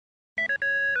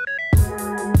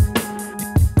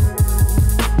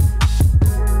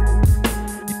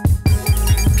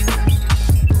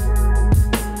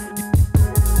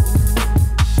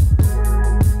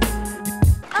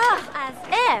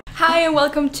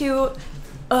welcome to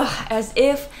As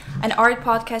If, an art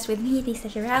podcast with me,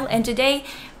 Fevral, and today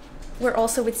we're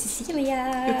also with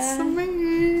Cecilia. It's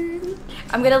me.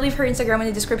 I'm gonna leave her Instagram in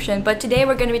the description, but today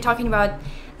we're gonna be talking about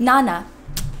Nana.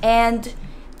 And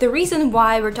the reason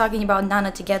why we're talking about Nana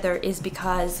together is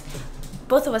because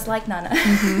both of us like Nana,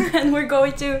 and we're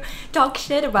going to talk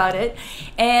shit about it.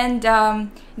 And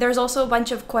there's also a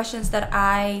bunch of questions that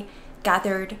I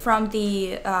gathered from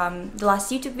the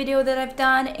last YouTube video that I've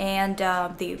done and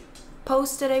the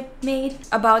post that I made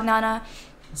about Nana.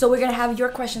 So we're gonna have your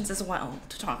questions as well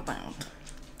to talk about.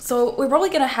 So we're probably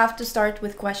gonna have to start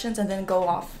with questions and then go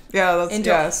off. Yeah, that's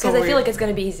because I feel like it's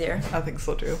gonna be easier. I think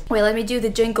so too. Wait, let me do the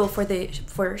jingle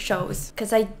for shows,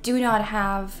 because I do not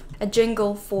have a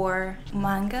jingle for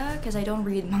manga, because I don't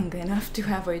read manga enough to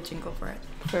have a jingle for it.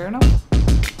 Fair enough.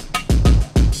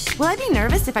 Will I be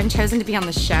nervous if I'm chosen to be on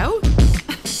the show?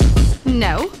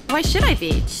 No. Why should I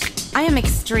be? I am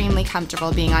extremely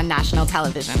comfortable being on national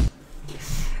television.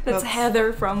 That's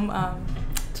Heather from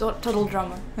Total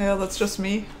Drama. Yeah, that's just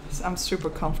me. I'm super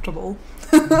comfortable.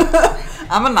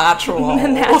 I'm a natural.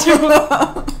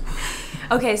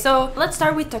 Okay, so let's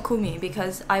start with Takumi,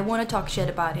 because I want to talk shit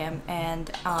about him, and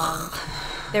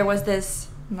there was this...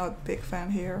 Not a big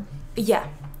fan here. Yeah.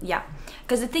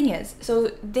 Because the thing is, so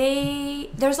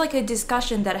there's like a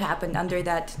discussion that happened under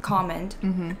that comment.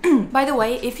 By the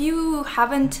way, if you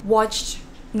haven't watched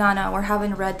Nana or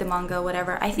haven't read the manga,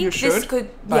 whatever, I think this could...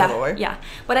 by the way. Yeah.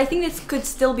 But I think this could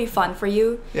still be fun for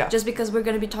you. Yeah. Just because we're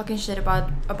going to be talking shit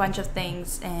about a bunch of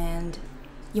things and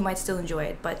you might still enjoy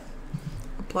it, but...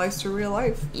 Applies to real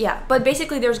life. Yeah, but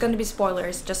basically there's going to be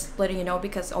spoilers, just letting you know,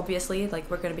 because obviously, like,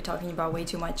 we're going to be talking about way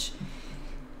too much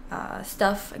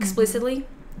stuff explicitly.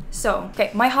 So,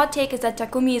 okay, my hot take is that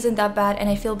Takumi isn't that bad and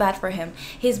I feel bad for him.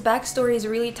 His backstory is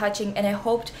really touching and I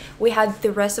hoped we had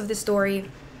the rest of the story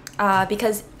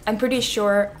because I'm pretty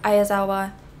sure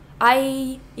Ayazawa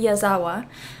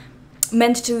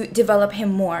meant to develop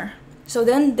him more. So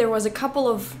then there was a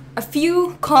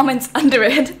few comments under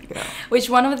it, which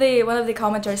one of the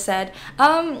commenters said,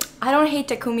 I don't hate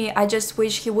Takumi, I just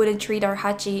wish he wouldn't treat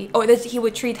that he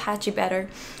would treat Hachi better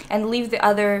and leave the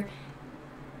other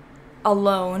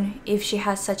alone. If she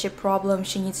has such a problem,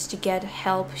 she needs to get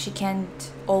help. She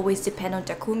can't always depend on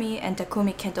Takumi, and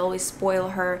Takumi can't always spoil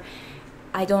her.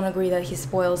 I don't agree that he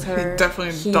spoils her. He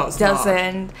definitely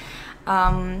doesn't.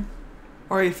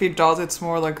 Or if he does, it's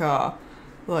more like a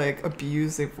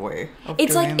abusive way of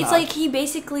it's doing like that. he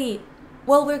basically...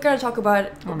 Well, we're gonna talk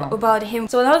about him.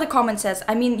 So another comment says,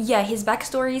 I mean, yeah, his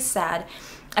backstory is sad,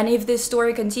 and if this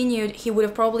story continued, he would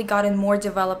have probably gotten more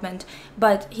development,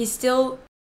 but he's still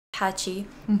Hachi.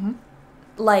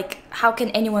 Like, how can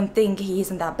anyone think he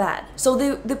isn't that bad? So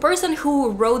the person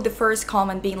who wrote the first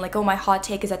comment being like, oh, my hot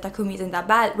take is that Takumi isn't that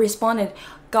bad, responded,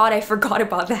 God, I forgot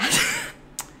about that.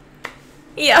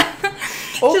 Yeah.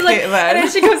 Okay, like, then. And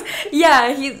then she goes,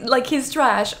 yeah, he's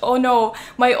trash. Oh no,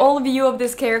 my old view of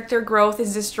this character growth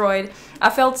is destroyed. I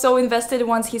felt so invested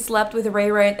once he slept with Ray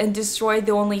Ray and destroyed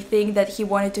the only thing that he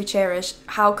wanted to cherish.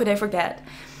 How could I forget?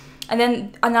 And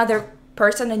then another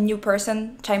person, a new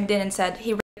person, chimed in and said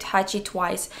he raped Hachi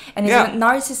twice and is a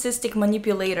narcissistic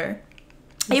manipulator.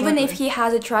 Exactly. Even if he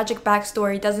has a tragic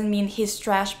backstory, doesn't mean his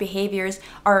trash behaviors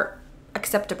are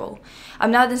acceptable.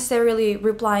 I'm not necessarily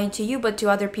replying to you, but to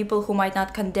other people who might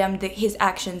not condemn his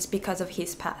actions because of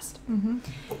his past.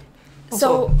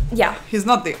 So, yeah. He's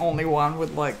not the only one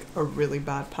with, like, a really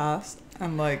bad past.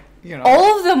 And, like, you know...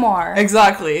 All of them are.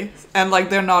 Exactly. And, like,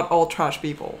 they're not all trash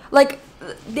people. Like,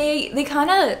 they kind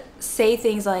of say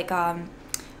things like,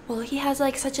 well, he has,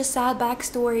 like, such a sad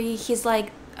backstory. He's,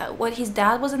 like, his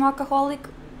dad was an alcoholic,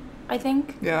 I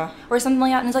think? Yeah. Or something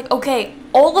like that. And it's like, okay,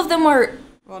 all of them are...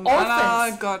 Well,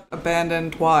 Nana got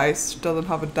abandoned twice. Doesn't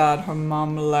have a dad. Her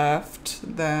mom left.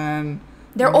 Then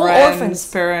they're all Ren's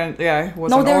orphans. Parent, yeah,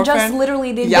 was no, an they're orphan. just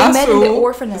literally they met in the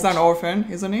orphanage. He's an orphan,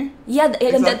 isn't he? Yeah,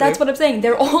 exactly. That's what I'm saying.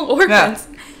 They're all orphans.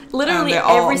 Yeah. Literally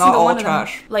every single one of them.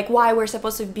 Like, why we're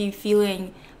supposed to be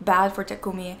feeling bad for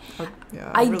Takumi.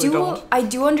 I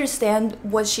do understand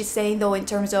what she's saying though, in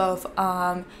terms of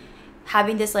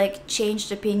having this like changed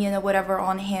opinion or whatever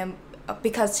on him,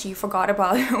 because she forgot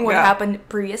about what happened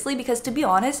previously. Because to be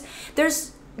honest,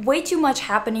 there's way too much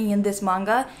happening in this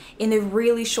manga in a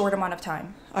really short amount of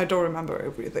time. I don't remember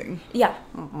everything. Yeah.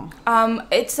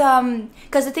 It's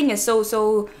because the thing is,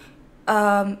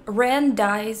 Ren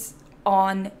dies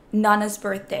on Nana's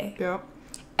birthday. Yeah.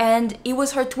 And it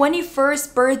was her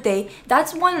 21st birthday.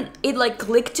 That's when it like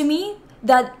clicked to me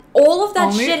that all of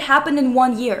that shit happened in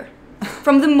 1 year.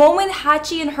 From the moment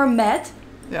Hachi and her met,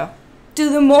 to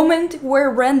the moment where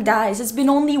Ren dies, it's been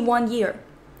only 1 year.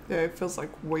 Yeah, it feels like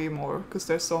way more because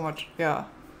there's so much. Yeah.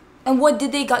 And what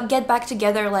did they get back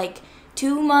together, like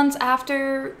 2 months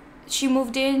after she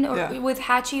moved in, or with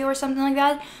Hachi or something like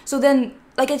that? So then,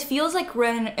 like, it feels like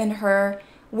Ren and her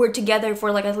were together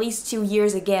for like at least 2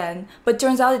 years again, but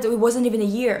turns out it wasn't even a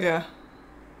year. Yeah.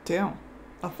 Damn.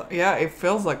 Yeah, it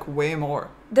feels like way more.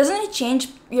 Doesn't it change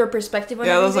your perspective on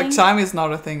everything? everything? There's like time is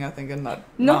not a thing, I think, in that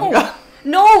manga.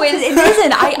 No, it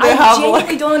isn't. I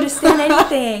genuinely don't understand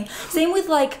anything. Same with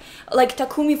like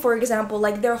Takumi, for example,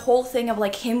 like their whole thing of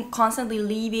like him constantly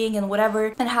leaving and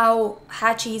whatever, and how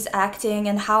Hachi's acting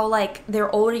and how like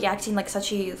they're already acting like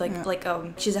Sachi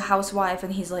she's a housewife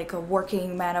and he's like a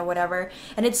working man or whatever.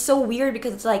 And it's so weird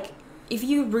because it's like, if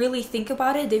you really think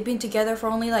about it, they've been together for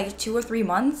only like 2 or 3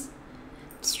 months.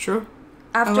 It's true.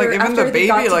 After the baby, they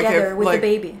got together with the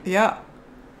baby. Yeah.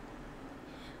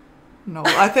 No,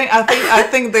 I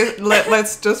think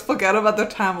let's just forget about the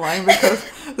timeline because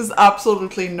there's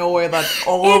absolutely no way that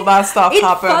all of that stuff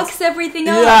happens. It fucks everything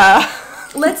up. Yeah.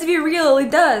 Let's be real,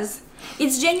 it does.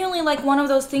 It's genuinely like one of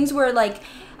those things where like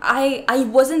I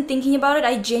wasn't thinking about it.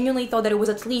 I genuinely thought that it was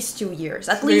at least 2 years.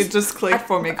 At least it just clicked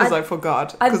for me because I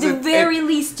forgot. At the very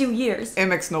least 2 years. It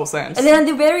makes no sense. And then at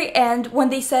the very end, when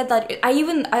they said that,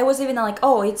 I was even like,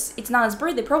 oh, it's Nana's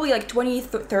birthday, probably like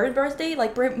 23rd birthday,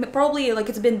 like probably like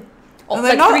it's been. And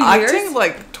they're not acting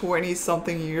like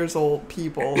 20-something years old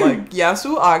people. Like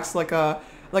Yasu acts like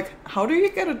how do you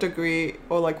get a degree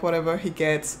or like whatever he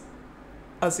gets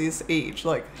as his age?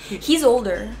 Like he's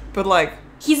older. But like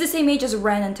he's the same age as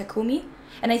Ren and Takumi,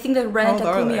 and I think that Ren and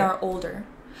Takumi are older.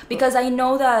 Because I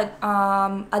know that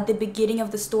at the beginning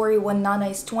of the story when Nana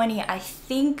is 20, I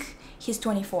think he's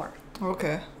 24.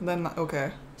 Okay. Then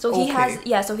okay. So he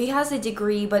has a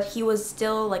degree, but he was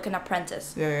still like an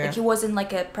apprentice. Yeah. Like he wasn't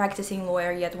like a practicing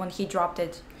lawyer yet when he dropped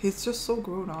it. He's just so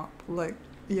grown up. Like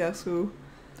Yasu.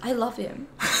 I love him.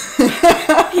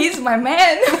 He's my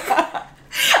man.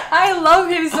 I love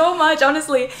him so much,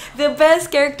 honestly. The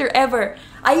best character ever.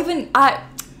 A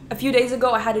few days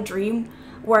ago I had a dream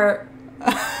where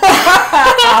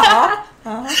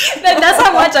that's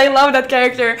how much I love that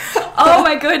character. Oh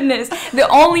my goodness. The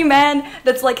only man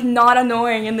that's like not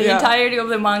annoying in the entirety of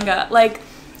the manga. Like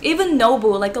even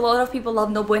Nobu, like a lot of people love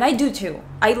Nobu and I do too.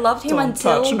 I loved him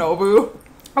until touch Nobu.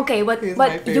 Okay, but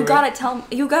you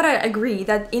gotta agree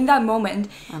that in that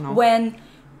moment when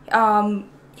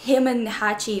him and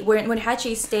Hachi when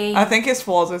Hachi is staying, I think his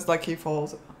flaws is like he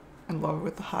falls in love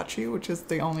with Hachi, which is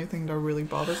the only thing that really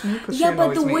bothers me. Yeah,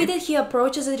 but the way that he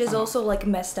approaches it is also like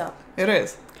messed up. It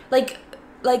is.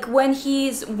 Like when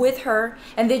he's with her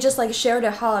and they just like shared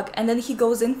a hug and then he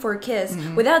goes in for a kiss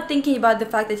without thinking about the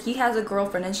fact that he has a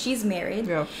girlfriend and she's married.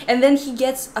 Yeah. And then he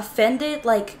gets offended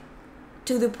like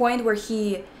to the point where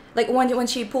he like when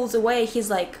she pulls away, he's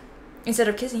like, instead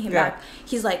of kissing him back,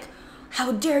 he's like,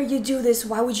 how dare you do this?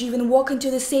 Why would you even walk into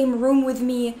the same room with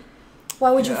me? Why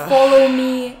would you follow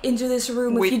me into this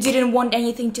room if you didn't want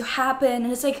anything to happen?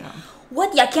 And it's like,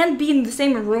 what? I can't be in the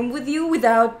same room with you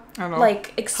without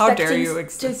like expecting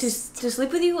to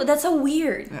sleep with you? That's so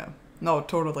weird. Yeah. No,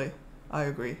 totally. I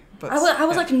agree. But I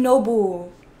was like,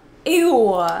 Nobu.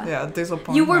 Ew. Yeah,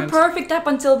 disappointment. You were perfect up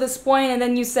until this point and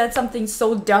then you said something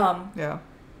so dumb. Yeah.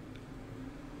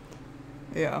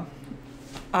 Yeah.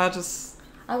 I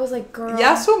was like, girl.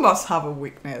 Yasu must have a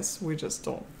weakness. We just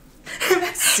don't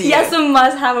see Yasu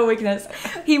must have a weakness.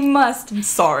 He must. I'm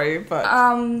sorry, but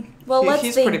well,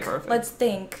 he's pretty perfect. Let's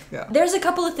think. Yeah. There's a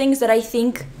couple of things that I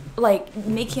think like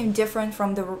make him different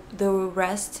from the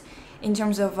rest in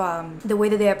terms of the way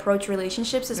that they approach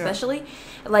relationships, especially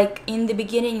like in the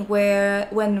beginning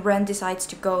when Ren decides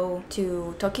to go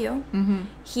to Tokyo,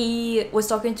 he was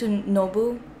talking to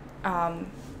Nobu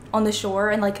on the shore,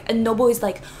 and Nobu is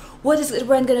like, what is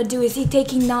Ren gonna do? Is he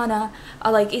taking Nana?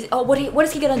 What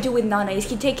is he gonna do with Nana? Is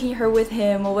he taking her with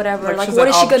him or whatever? Like what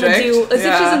is she gonna do? As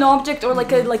if she's an object or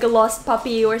like a lost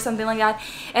puppy or something like that.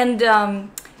 And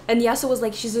Yasu was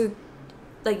like, she's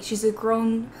a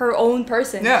grown, her own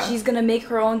person. Yeah. She's gonna make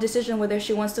her own decision whether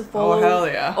she wants to follow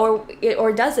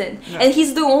or doesn't. Yeah. And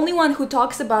he's the only one who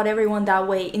talks about everyone that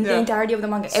way in the entirety of the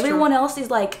manga. Everyone else is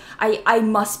like, I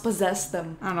must possess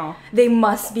them. I know. They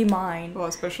must be mine. Well,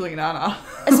 especially Nana.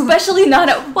 Especially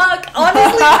Nana. Fuck.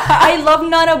 Honestly, I love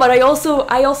Nana, but I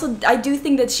do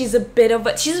think that she's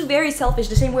she's very selfish,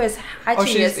 the same way as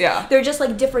Hachi is. Yeah. They're just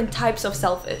like different types of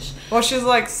selfish. Well, she's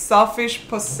like selfish,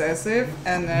 possessive,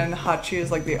 and then Hachi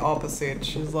is like the opposite.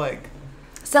 She's like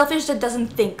selfish that doesn't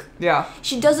think. Yeah.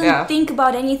 She doesn't think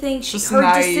about anything. Her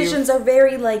naive. decisions are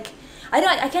very like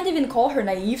I can't even call her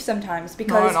naive sometimes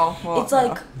because it's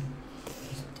like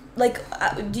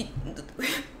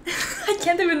I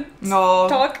can't even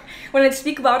talk when I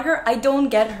speak about her, I don't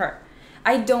get her.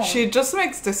 I don't. She just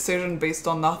makes decision based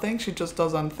on nothing. She just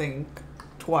doesn't think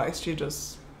twice. She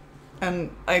just...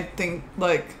 And I think,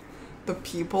 like, the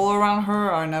people around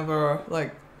her are never,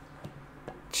 like...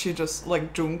 She just,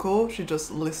 like, Junko, she just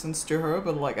listens to her,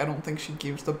 but, like, I don't think she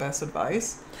gives the best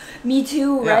advice. Me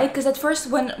too, right? Because at first,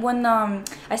 when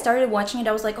I started watching it,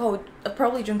 I was like, oh,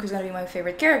 probably Junko's gonna be my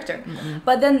favorite character.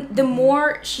 But then the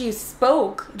more she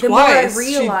spoke, the more I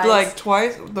realized...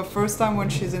 Twice, the first time when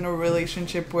she's in a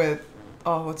relationship with,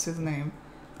 oh, what's his name?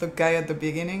 The guy at the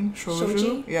beginning,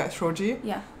 Shoji? Yeah, Shoji.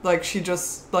 Yeah. Like, she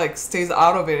just, like, stays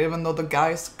out of it, even though the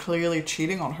guy's clearly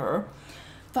cheating on her.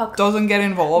 Fuck. Doesn't get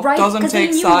involved, right? Doesn't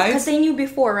take sides. Because they knew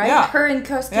before, right? Yeah. Her and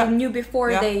Kirsten knew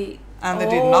before they... And they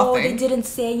did nothing. They didn't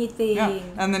say anything. Yeah.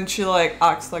 And then she, like,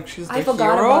 acts like she's the hero. I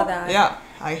forgot about that. Yeah,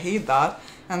 I hate that.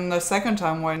 And the second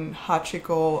time when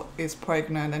Hachiko is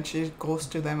pregnant and she goes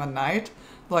to them at night,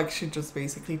 like, she just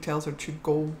basically tells her to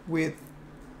go with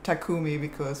Takumi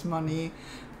because money,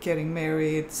 getting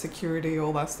married, security,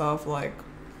 all that stuff, like,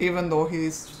 even though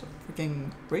he's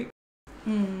freaking raped.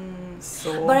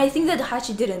 So, but I think that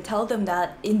Hachi didn't tell them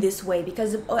that in this way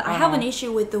because I have an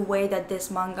issue with the way that this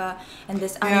manga and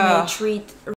this anime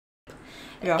treat.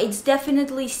 It's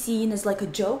definitely seen as like a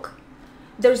joke.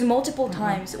 There's multiple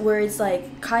times where it's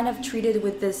like kind of treated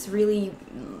with this really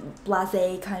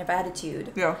blasé kind of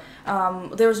attitude.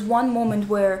 There's one moment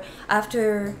where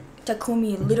after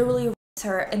Takumi literally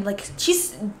her and like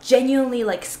she's genuinely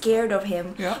like scared of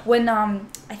him when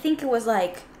I think it was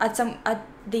like at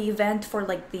the event for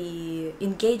like the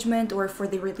engagement or for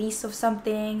the release of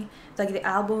something like the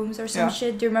albums or some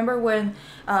shit. Do you remember when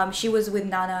she was with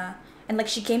Nana and like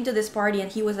she came to this party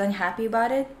and he was unhappy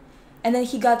about it and then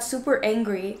he got super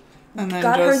angry and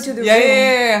got her into the room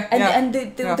and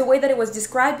the way that it was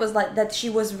described was like that she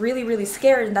was really really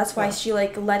scared and that's why she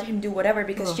like let him do whatever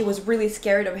because she was really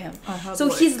scared of him. So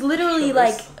like, he's literally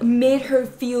like made her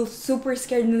feel super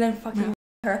scared and then fucking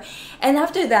her. And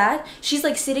after that she's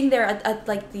like sitting there at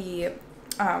like the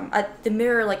at the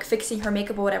mirror like fixing her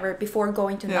makeup or whatever before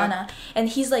going to Nana and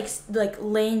he's like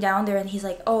laying down there and he's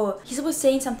like, oh, he was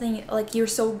saying something like, you're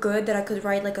so good that I could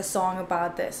write like a song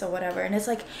about this or whatever. And it's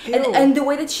like and the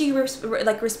way that she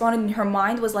responded in her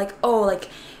mind was like, oh, like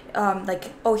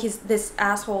oh, he's this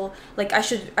asshole, like I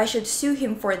should sue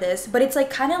him for this. But it's like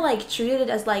kind of like treated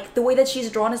as like the way that she's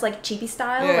drawn is like chibi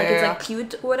style, it's like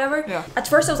cute or whatever. At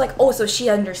first I was like, oh, so she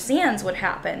understands what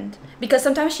happened because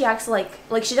sometimes she acts like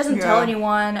she doesn't tell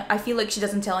anyone. I feel like she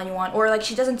doesn't tell anyone or like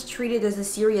she doesn't treat it as a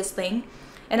serious thing.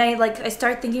 And I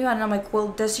start thinking about it and I'm like, well,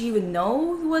 does she even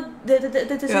know what this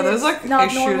is? There's like not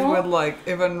issues normal? with like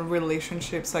even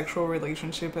relationship, sexual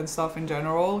relationship and stuff in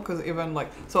general. Because even like,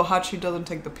 so Hachi doesn't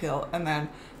take the pill and then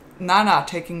Nana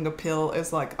taking the pill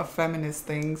is like a feminist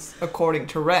thing according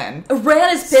to Ren. Ren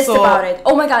is pissed about it.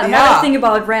 Oh my god, another thing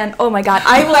about Ren. Oh my god,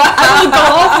 I will go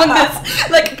off on this.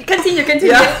 Like, continue.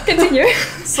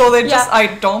 So they just,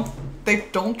 they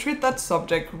don't treat that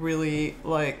subject really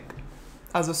like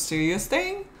as a serious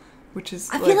thing, which is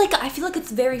I feel like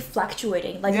it's very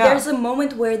fluctuating. Like there's a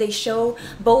moment where they show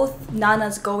both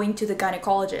Nanas going to the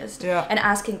gynecologist and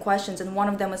asking questions, and one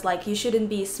of them is like, you shouldn't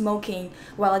be smoking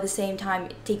while at the same time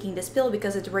taking this pill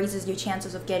because it raises your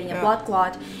chances of getting a blood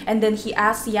clot. And then he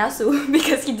asks Yasu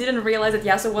because he didn't realize that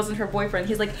Yasu wasn't her boyfriend.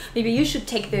 He's like, maybe you should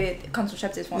take the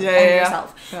contraceptives on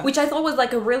yourself, which I thought was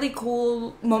like a really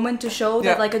cool moment to show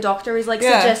that like a doctor is like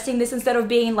suggesting this instead of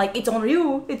being like, it's on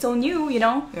you, you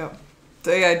know?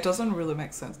 It doesn't really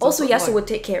make sense. Also, Yasu would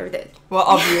take care of it. Well,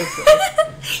 obviously.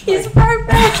 He's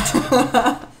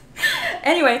perfect!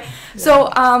 Anyway, so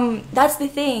that's the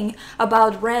thing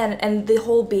about Ren and the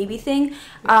whole baby thing.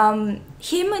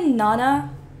 Him and Nana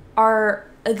are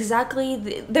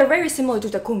they're very similar to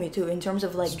Takumi too in terms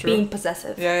of like being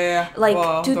possessive. Like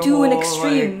well, to an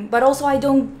extreme. Like... But also I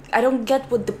don't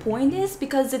get what the point is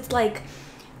because it's like...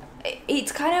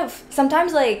 It's kind of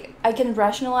sometimes like I can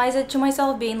rationalize it to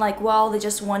myself being like, well, they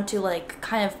just want to like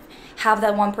kind of have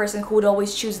that one person who would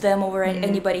always choose them over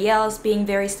anybody else, being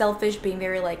very selfish, being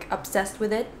very like obsessed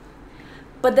with it.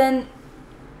 But then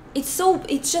it's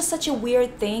just such a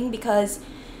weird thing because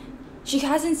she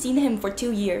hasn't seen him for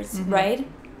 2 years, right?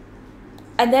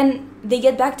 And then they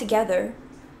get back together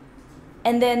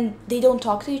and then they don't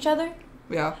talk to each other.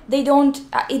 They don't,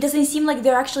 it doesn't seem like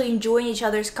they're actually enjoying each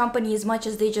other's company as much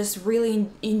as they just really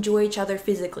enjoy each other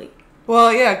physically.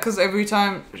 Well, yeah, because every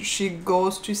time she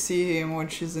goes to see him when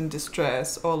she's in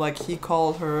distress or like he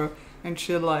called her and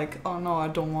she like, oh no, I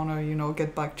don't want to, you know,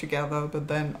 get back together. But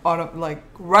then like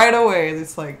right away,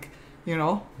 it's like, you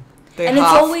know, they and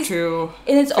have to.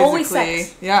 And it's always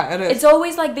sex. Yeah, it is. It's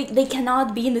always like they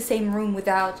cannot be in the same room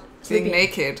without being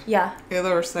naked. Yeah.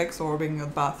 Either sex or being in a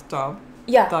bathtub.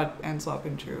 Yeah. That ends up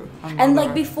into another. And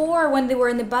like before, when they were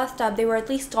in the bathtub, they were at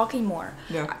least talking more.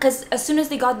 Yeah. Because as soon as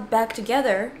they got back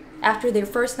together, after their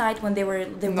first night when they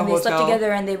slept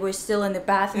together and they were still in the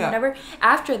bath and whatever,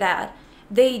 after that,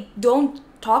 they don't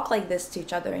talk like this to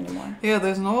each other anymore. Yeah,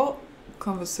 there's no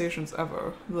conversations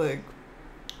ever. Like,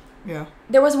 yeah.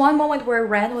 There was one moment where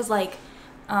Ren was like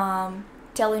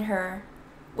telling her,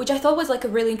 which I thought was like a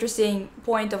really interesting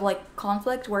point of like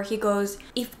conflict, where he goes,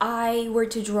 if I were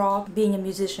to draw being a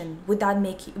musician, would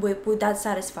that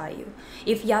satisfy you?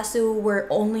 If Yasu were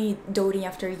only doting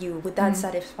after you, would that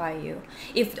satisfy you?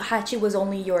 If Hachi was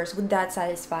only yours, would that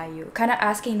satisfy you? Kind of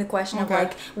asking the question of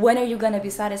like, when are you gonna be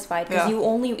satisfied? Because you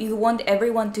want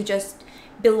everyone to just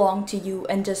belong to you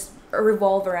and just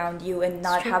revolve around you and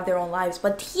not have their own lives,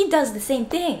 but he does the same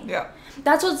thing. Yeah.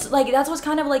 That's what's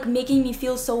kind of like making me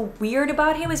feel so weird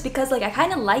about him, is because like I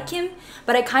kind of like him,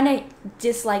 but I kind of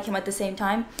dislike him at the same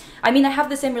time. I mean, I have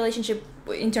the same relationship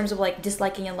in terms of like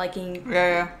disliking and liking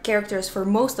characters for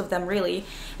most of them, really.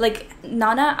 Like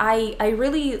Nana,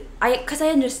 because I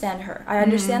understand her. I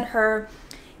understand her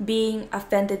being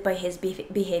offended by his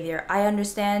behavior. I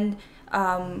understand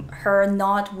her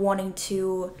not wanting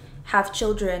to have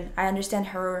children. I understand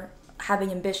her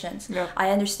having ambitions. Yeah. I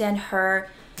understand her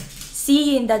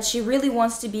seeing that she really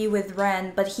wants to be with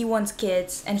Ren, but he wants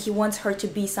kids and he wants her to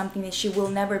be something that she will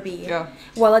never be. Yeah.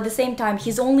 While at the same time,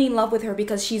 he's only in love with her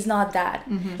because she's not that.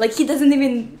 Like he doesn't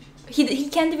even... He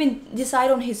can't even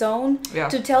decide on his own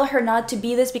to tell her not to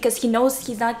be this, because he knows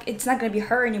it's not going to be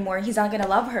her anymore. He's not going to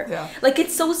love her. Yeah. Like,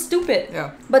 it's so stupid.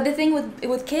 Yeah. But the thing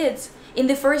with kids, in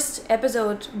the first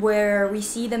episode where we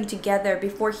see them together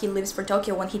before he leaves for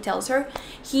Tokyo, when he tells her,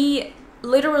 he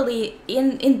literally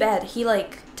in bed, he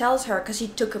like tells her, because she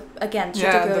took a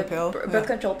birth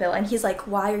control pill, and he's like,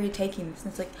 why are you taking this?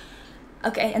 And it's like,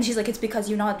 okay, and she's like, it's because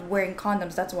you're not wearing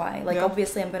condoms, that's why. Like,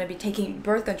 obviously I'm gonna be taking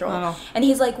birth control. And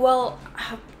he's like, well,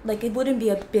 like, it wouldn't be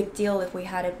a big deal if we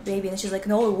had a baby. And she's like,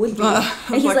 no, it would be.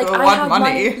 And he's like, I have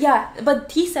money. Yeah,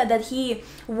 but he said that he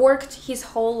worked his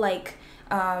whole like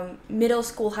middle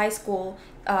school, high school,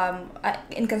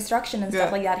 in construction and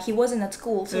stuff like that. He wasn't at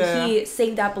school, so he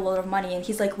saved up a lot of money, and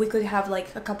he's like, we could have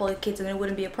like a couple of kids and it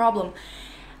wouldn't be a problem.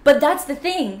 But that's the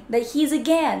thing, that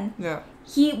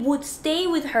he would stay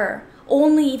with her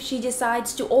only if she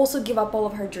decides to also give up all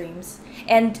of her dreams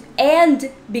and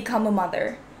become a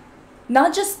mother.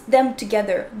 Not just them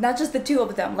together, not just the two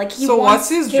of them. Like, he wants what's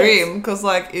his kids. dream? Because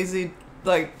like, is he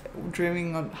like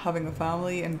dreaming on having a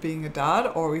family and being a dad,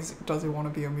 or does he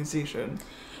want to be a musician?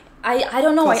 I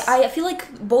don't know. I feel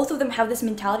like both of them have this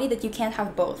mentality that you can't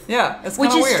have both. Yeah, it's which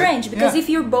is weird. strange, because if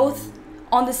you're both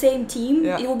on the same team,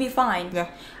 it will be fine. Yeah.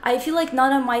 I feel like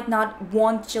Nana might not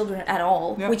want children at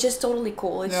all, which is totally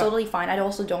cool. It's totally fine. I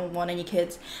also don't want any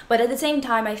kids. But at the same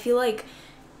time, I feel like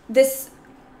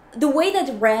the way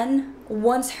that Ren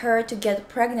wants her to get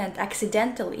pregnant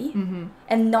accidentally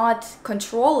and not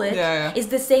control it is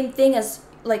the same thing as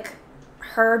like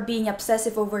her being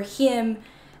obsessive over him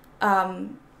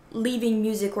leaving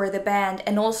music or the band,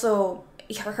 and also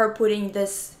her putting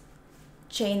this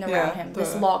chain around him,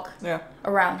 this lock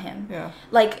around him. Yeah.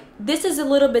 Like, this is a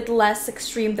little bit less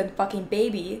extreme than fucking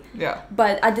Baby. Yeah.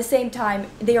 But at the same time,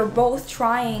 they are both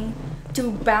trying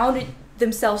to bound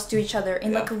themselves to each other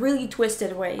in like really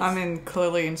twisted ways. I mean,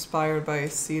 clearly inspired by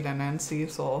Sid and Nancy,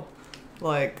 so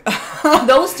like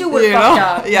those two were fucked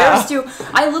up. Yeah. Those two,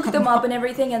 I looked them up and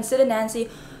everything, and Sid and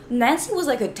Nancy was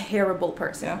like a terrible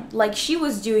person. Yeah. Like, she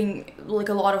was doing like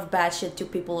a lot of bad shit to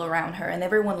people around her, and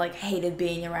everyone like hated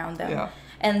being around them. Yeah.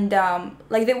 And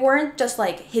like, they weren't just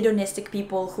like hedonistic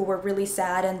people who were really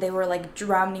sad and they were like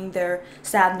drowning their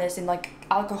sadness in like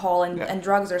alcohol and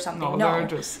drugs or something. No,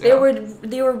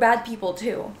 they were bad people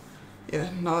too. Yeah,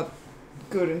 not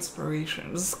good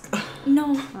inspirations.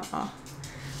 No.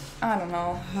 I don't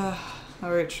know.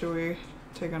 Alright, should we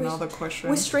take another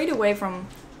question? We strayed away from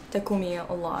Takumi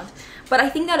a lot, but I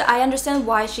think that I understand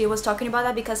why she was talking about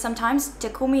that, because sometimes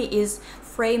Takumi is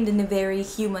framed in a very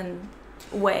human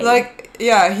way. Like,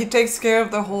 yeah, he takes care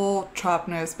of the whole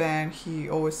trapness band. He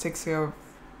always takes care of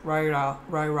Raira.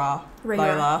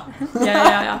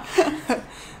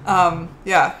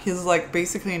 Yeah, he's like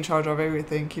basically in charge of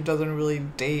everything. He doesn't really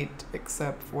date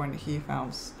except when he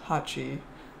found Hachi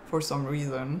for some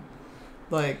reason.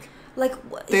 Like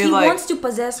he wants to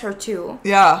possess her too.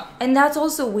 Yeah. And that's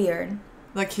also weird.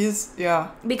 Like,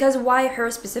 because why her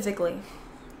specifically?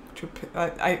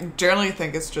 I generally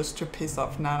think it's just to piss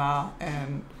off Nana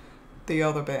and the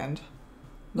other band.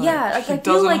 Like, he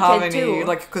doesn't have any too.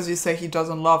 Like, because you say he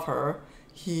doesn't love her.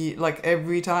 He, like,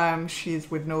 every time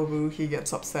she's with Nobu, he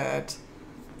gets upset.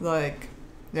 Like,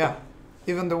 yeah.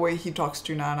 Even the way he talks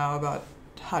to Nana about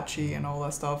Hachi and all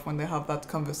that stuff when they have that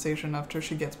conversation after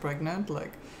she gets pregnant,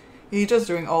 like, he's just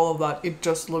doing all of that. It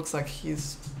just looks like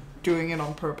he's doing it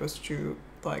on purpose to,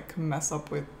 like, mess up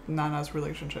with Nana's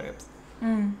relationships.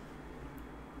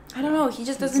 I don't know, he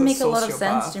just doesn't make a lot of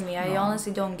sense to me. I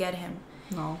honestly don't get him.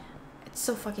 No. It's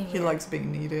so fucking weird. He likes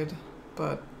being needed,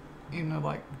 but in a,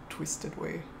 like, twisted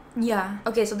way. Yeah.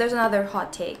 Okay, so there's another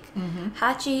hot take.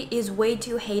 Hachi is way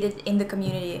too hated in the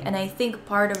community, and I think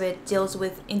part of it deals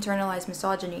with internalized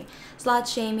misogyny,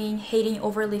 slut-shaming, hating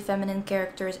overly feminine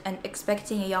characters, and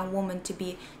expecting a young woman to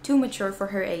be too mature for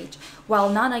her age, while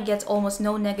Nana gets almost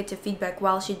no negative feedback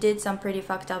while she did some pretty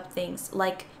fucked up things,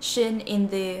 like with Shin in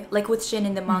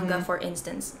the manga, for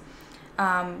instance.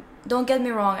 Don't get me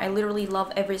wrong, I literally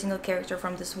love every single character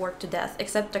from this work to death,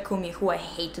 except Takumi, who I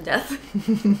hate to death.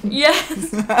 Yes!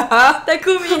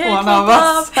 Takumi hates one of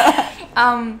us.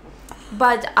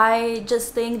 But I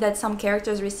just think that some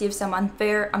characters receive some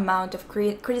unfair amount of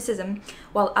criticism,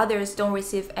 while others don't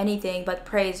receive anything but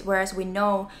praise, whereas we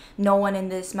know no one in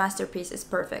this masterpiece is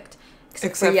perfect.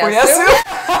 Except for Yasu.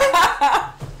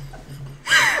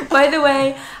 By the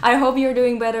way, I hope you're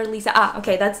doing better, Lisa.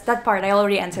 Okay, that's that part. I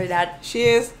already answered that. She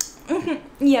is.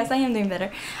 Yes, I am doing better.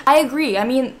 I agree. I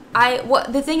mean,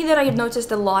 the thing that I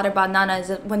noticed a lot about Nana is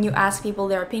that when you ask people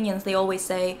their opinions, they always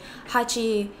say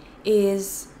Hachi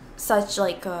is such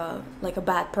like a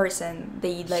bad person.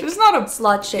 They like she's not a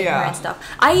slut shame her and stuff.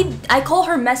 I call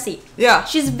her messy. Yeah.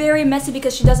 She's very messy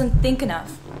because she doesn't think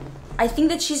enough. I think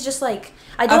that she's just like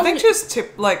I think she's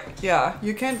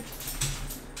you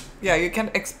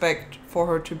can't expect for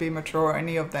her to be mature or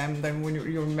any of them. Then when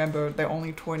you remember they're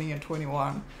only 20 and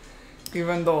 21,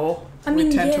 even though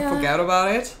we tend to forget about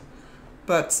it.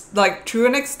 But like to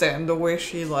an extent, the way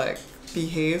she like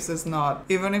behaves is not,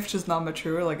 even if she's not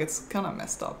mature, like it's kind of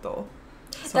messed up though.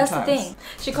 Sometimes. That's the thing.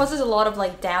 She causes a lot of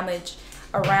like damage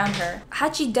around her.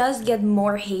 Hachi does get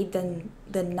more hate than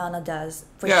Nana does,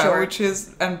 for sure. Yeah, which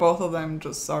is, and both of them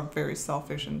just are very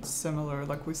selfish and similar,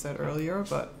 like we said earlier,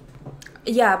 but...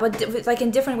 Yeah, but like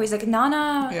in different ways. Like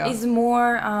Nana is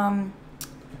more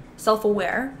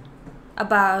self-aware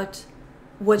about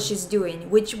what she's doing,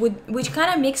 which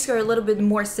kind of makes her a little bit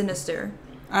more sinister.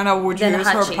 And I would use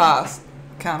Hachi. her past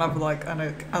kind of like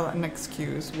an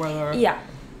excuse, whether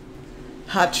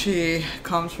Hachi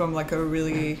comes from like a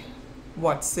really,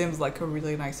 what seems like a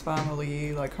really nice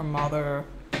family, like her mother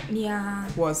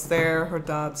was there, her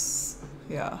dad's,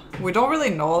 we don't really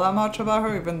know that much about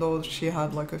her, even though she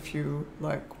had like a few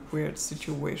like weird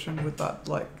situation with that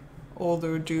like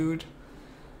older dude.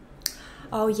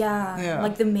 Oh yeah,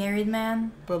 like the married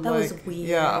man. But that like, was weird.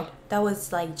 Yeah, that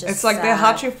was like just. It's like sad. they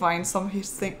had to find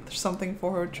something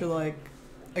for her to like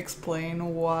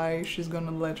explain why she's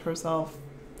gonna let herself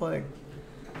like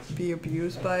be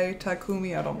abused by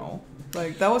Takumi. I don't know.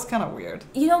 Like that was kind of weird.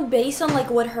 You know, based on like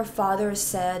what her father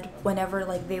said whenever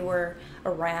like they were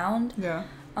around. Yeah.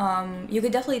 You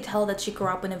could definitely tell that she grew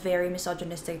up in a very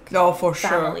misogynistic for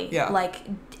family. Sure. Yeah. Like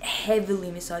heavily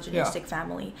misogynistic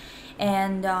family.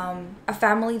 And a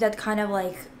family that kind of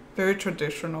like very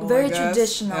traditional. Very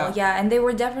traditional, and they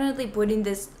were definitely putting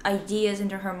these ideas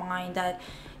into her mind that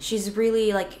she's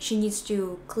really like she needs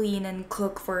to clean and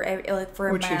cook for a man,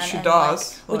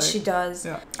 which she does.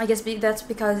 Yeah. I guess that's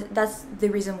because that's the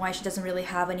reason why she doesn't really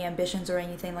have any ambitions or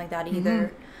anything like that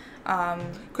either.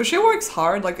 Because she works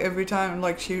hard, like every time,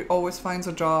 like she always finds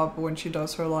a job when she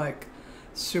does her like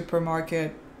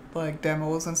supermarket like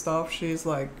demos and stuff. She's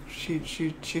like she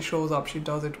shows up, she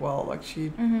does it well, like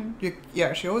she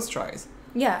always tries.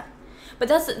 Yeah, but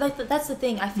that's the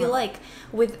thing. I feel like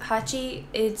with Hachi,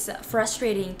 it's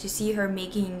frustrating to see her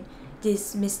making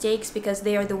these mistakes because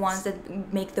they are the ones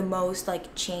that make the most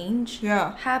like change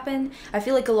happen. I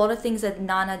feel like a lot of things that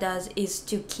Nana does is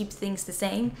to keep things the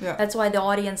same. That's why the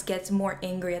audience gets more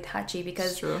angry at Hachi,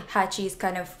 because Hachi is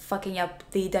kind of fucking up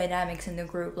the dynamics in the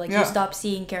group. Like you stop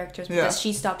seeing characters because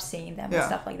she stops seeing them and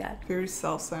stuff like that. Very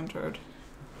self-centered.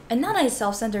 And Nana is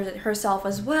self-centered herself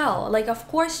as well. Like, of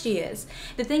course she is.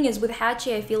 The thing is, with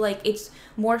Hachi, I feel like it's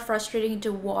more frustrating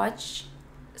to watch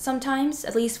sometimes,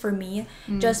 at least for me,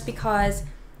 just because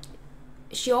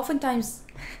she oftentimes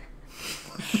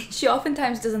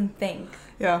doesn't think.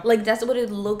 Yeah. Like, that's what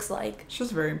it looks like.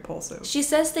 She's very impulsive. She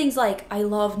says things like, I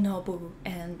love Nobu,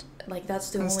 and like that's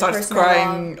the only starts person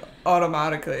crying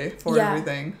automatically for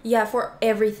everything. Yeah, for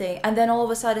everything. And then all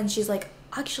of a sudden she's like,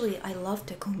 actually, I love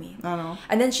Takumi. I know.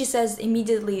 And then she says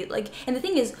immediately, like, and the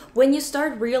thing is, when you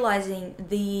start realizing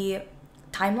the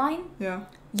timeline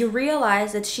you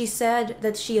realize that she said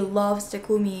that she loves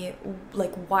Takumi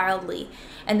like wildly,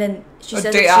 and then she said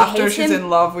a day that she after hates she's him. in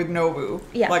love with Nobu.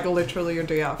 Yeah. Like literally a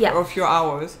day after, Yeah. or a few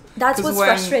hours. That's 'Cause what's when-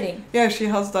 frustrating. Yeah, she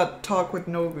has that talk with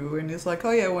Nobu, and he's like,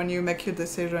 "Oh yeah, when you make your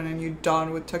decision and you're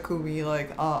done with Takumi, like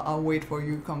I'll wait for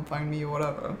you, come find me or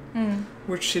whatever."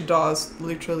 Which she does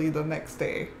literally the next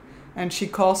day. And she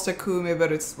calls Takumi,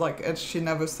 but it's like she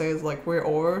never says like we're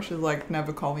over. She's like,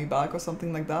 never call me back or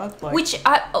something like that. Like, Which okay,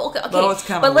 that was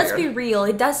kinda but let's be weird. real.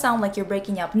 It does sound like you're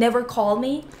breaking up. Never call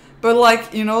me. but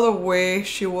like you know the way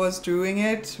she was doing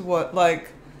it, what like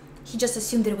He just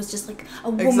assumed that it was just like a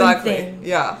woman exactly, thing.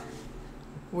 yeah.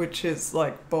 Which is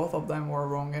like both of them were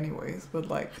wrong anyways, but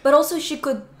like But also she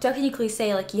could technically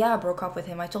say like, yeah, I broke up with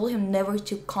him. I told him never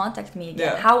to contact me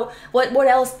again. Yeah. How? What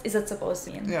else is that supposed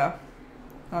to mean? yeah.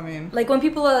 I mean, Like when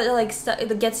people are like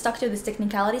get stuck to this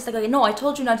technicalities, like no, I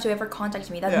told you not to ever contact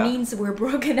me. That Yeah. means we're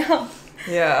broken up.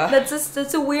 yeah.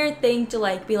 That's a weird thing to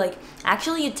like be like.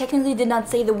 Actually, you technically did not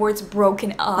say the words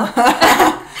broken up.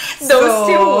 Those So-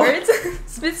 two words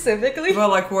specifically. But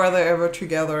like, were they ever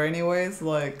together anyways?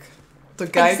 Like, the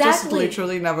guy just Exactly.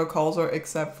 literally never calls her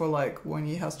except for like when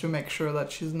he has to make sure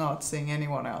that she's not seeing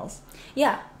anyone else.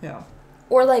 Yeah. Yeah.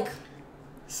 Or like,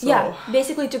 So, yeah,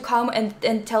 basically to come and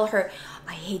tell her,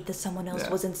 I hate that someone else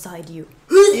Yeah. was inside you.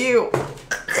 Ew.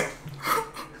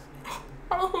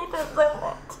 I hate that so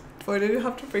much. Why did you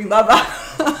have to bring that up?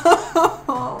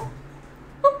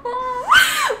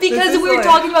 Because This is we were like-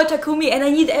 talking about Takumi, and I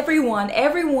need everyone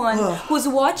Ugh. who's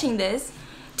watching this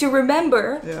to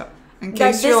remember. Yeah. In That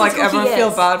case you this like is who ever he feel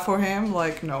is. bad for him,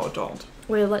 like no, don't.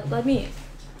 Wait, let me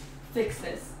fix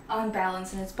this.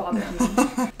 Unbalanced and it's bothering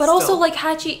me. But also, Still. like,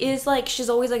 Hachi is like, she's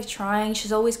always like trying,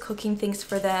 she's always cooking things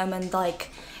for them, and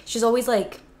like, she's always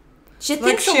like, she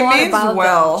thinks she a lot means about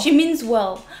well. them. She means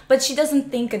well, but she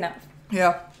doesn't think enough.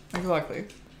 Yeah. Exactly.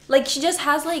 Like, she just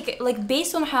has like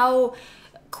based on how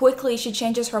quickly she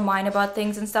changes her mind about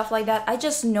things and stuff like that, I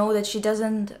just know that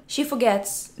she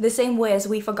forgets the same way as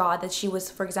we forgot that she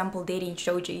was, for example, dating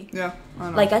Shoji. Yeah. I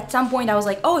know. Like at some point I was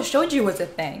like, oh, Shoji was a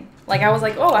thing. Like I was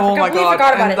like, oh, I Oh my forgot, we God,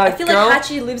 forgot about and it. I that feel girl- like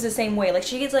Hachi lives the same way. Like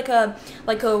she gets like a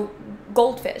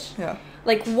goldfish. yeah.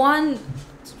 Like one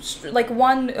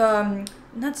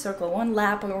not circle, one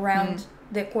lap around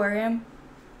the aquarium.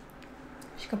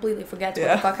 She completely forgets what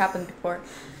Yeah. the fuck happened before.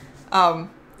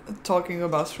 Talking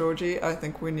about Shoji, I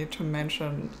think we need to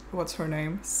mention what's her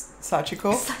name,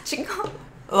 Sachiko. Sachiko.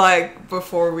 Like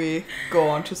before we go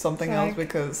on to something else, Fuck.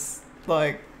 because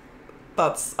like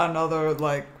that's another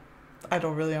like I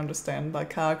don't really understand that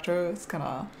character. It's kind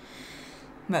of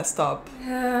messed up,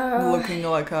 looking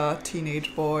like a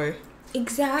teenage boy,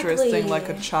 Exactly. dressing like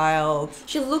a child.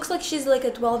 She looks like she's like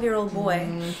a 12-year-old boy.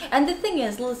 And the thing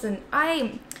is, listen,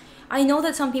 I know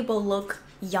that some people look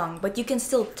young, but you can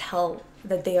still tell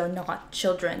that they are not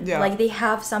children. Yeah. Like they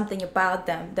have something about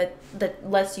them that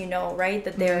lets you know, right?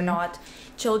 That they're not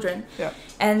children. Yeah.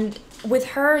 And with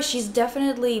her, she's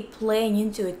definitely playing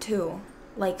into it too.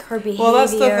 Like her behavior, Well,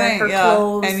 that's the thing, her yeah.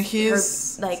 clothes, And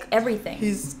he's- her, like everything.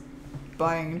 He's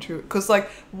buying into it because like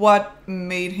what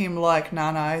made him like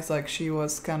Nana is like she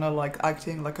was kind of like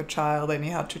acting like a child and he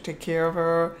had to take care of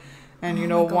her, and you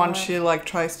Oh know my once God. she like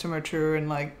tries to mature and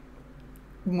like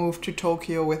move to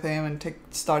Tokyo with him and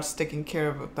starts taking care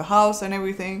of the house and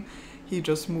everything, he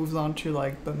just moves on to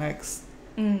like the next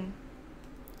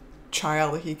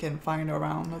child he can find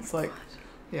around. It's like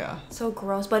yeah, So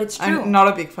gross, but it's true. I'm not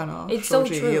a big fan of It's so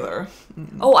Shoji true. either.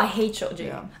 Oh, I hate Shoji.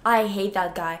 Yeah. I hate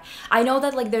that guy. I know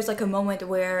that like there's like a moment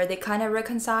where they kind of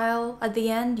reconcile at the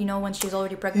end, you know, when she's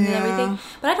already pregnant and Yeah. everything.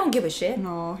 But I don't give a shit.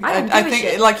 No, I don't I give a think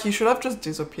shit. like he should have just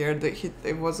disappeared. That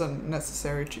it wasn't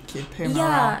necessary to keep him Yeah,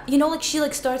 around. you know, like she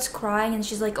like starts crying and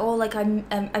she's like, "Oh, like I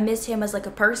miss him as like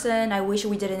a person. I wish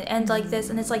we didn't end like this."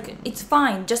 And it's like it's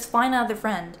fine. Just find another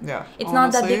friend. Yeah, It's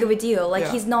not that honestly, big of a deal. Like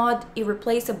yeah. he's not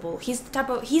irreplaceable.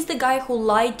 He's the guy who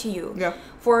lied to you. Yeah.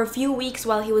 For a few weeks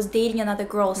while he was dating another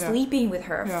girl, Yeah. sleeping with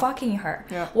her, Yeah. fucking her,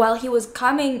 Yeah. while he was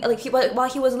coming, like while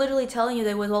he was literally telling you that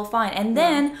it was all fine, and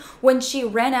then when she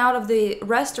ran out of the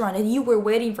restaurant and you were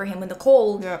waiting for him in the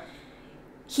cold, Yeah,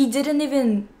 he didn't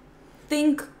even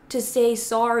think to say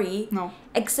sorry. no,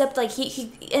 Except like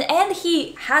and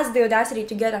he has the audacity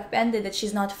to get offended that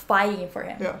she's not fighting for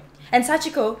him. yeah, And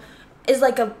Sachiko is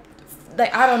like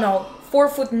I don't know, 4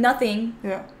 foot nothing.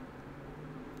 yeah.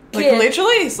 Like Kid.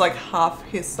 literally, he's like half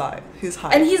his height.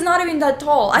 And he's not even that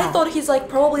tall. I No. thought he's like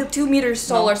probably 2 meters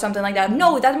tall No. or something like that.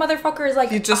 No, that motherfucker is like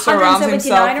he just surrounds 179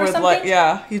 himself or with something.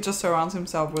 like he just surrounds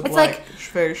himself with It's like, like-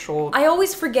 very short. I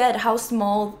always forget how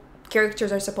small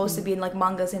characters are supposed to be in like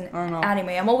mangas and I know. anime.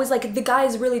 I'm always like, the guy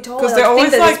is really tall. Because I they're think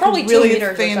always that it's like probably 2 really meters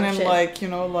or thin some and shit. like you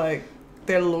know like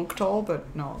they look tall, but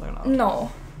no, they're not.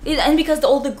 No. And because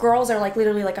all the girls are like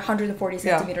literally like 140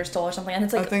 centimeters tall or something, and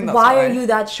it's like, why are you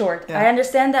that short? I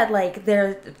understand that like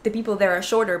the people there are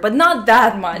shorter, but not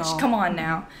that much. No. Come on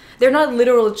now, they're not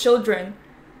literal children.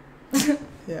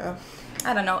 Yeah.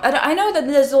 I don't know. I know that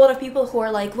there's a lot of people who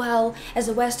are like, well, as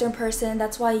a Western person,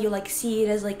 that's why you like see it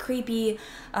as like creepy,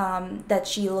 that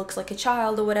she looks like a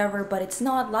child or whatever, but it's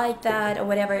not like that or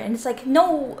whatever. And it's like,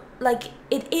 no, like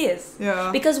it is.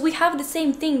 Yeah. Because we have the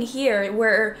same thing here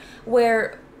where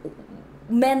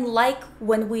men like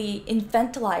when we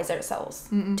infantilize ourselves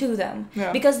to them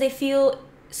because they feel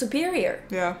superior.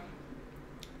 Yeah.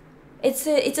 It's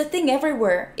a thing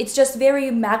everywhere. It's just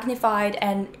very magnified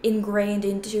and ingrained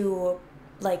into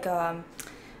like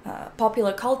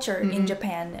popular culture in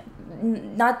Japan.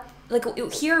 Not like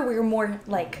here we're more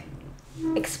like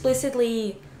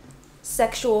explicitly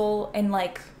sexual and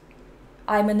like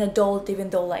I'm an adult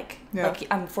even though like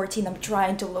I'm 14, I'm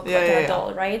trying to look like an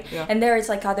adult, right? Yeah. And there it's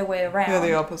like other way around. Yeah,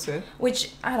 the opposite.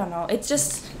 Which I don't know.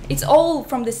 It's all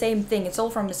from the same thing. It's all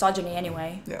from misogyny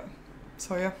anyway. Yeah.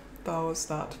 So yeah, that was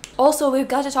that. Also, we've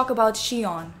got to talk about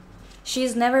Shion.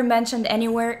 She's never mentioned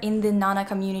anywhere in the Nana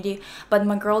community, but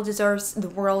my girl deserves the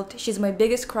world. She's my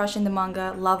biggest crush in the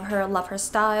manga. Love her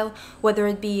style, whether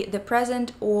it be the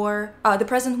present or the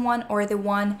present one or the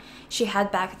one she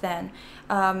had back then.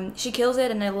 She kills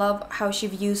it, and I love how she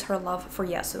views her love for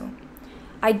Yasu.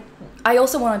 I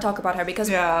also want to talk about her because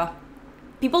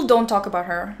people don't talk about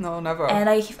her. No, never. And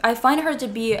I find her to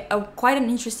be quite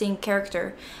an interesting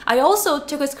character. I also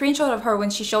took a screenshot of her when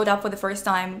she showed up for the first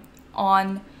time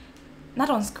not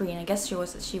on screen. I guess she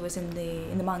was in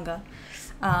the manga,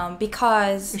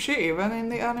 because is she even in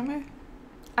the anime?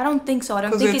 I don't think so. I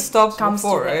don't think it stops comes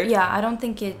before, to it. right? Yeah, I don't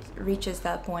think it reaches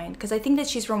that point because I think that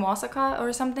she's from Osaka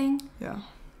or something. Yeah.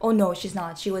 Oh no, she's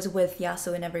not. She was with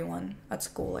Yasu and everyone at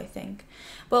school, I think.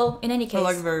 Well, in any case. But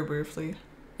like very briefly.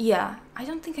 Yeah, I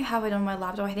don't think I have it on my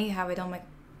laptop. I think I have it on my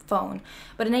phone.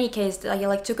 But in any case, I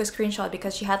like took a screenshot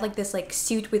because she had like this like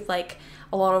suit with like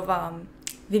a lot of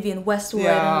Vivienne Westwood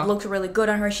and it looked really good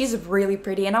on her. She's really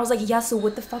pretty, and I was like, Yasu,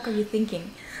 what the fuck are you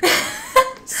thinking?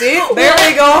 See, there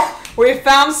we go. We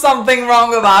found something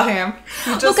wrong about him.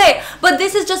 Okay, but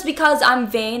this is just because I'm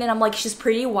vain and I'm like, she's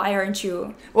pretty. Why aren't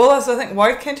you? Well, that's the thing.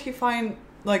 Why can't he find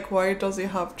like? Why does he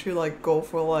have to like go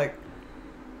for like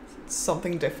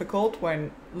something difficult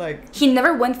when like he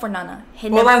never went for Nana. He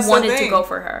never wanted to go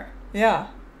for her. Yeah.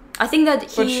 I think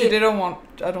that But she didn't want.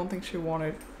 I don't think she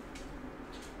wanted.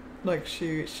 Like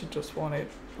she just wanted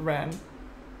Ren.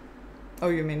 Oh,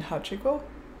 you mean Hachiko?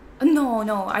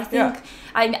 No. I think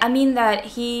I mean that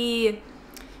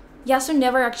Yasu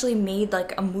never actually made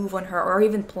like a move on her or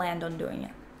even planned on doing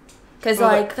it.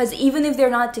 Because even if they're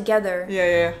not together,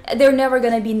 they're never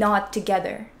gonna be not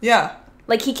together. Yeah.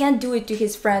 Like he can't do it to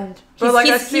his friend. His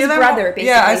brother, basically.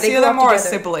 Yeah, I see them more as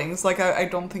siblings. Like I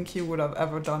don't think he would have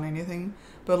ever done anything.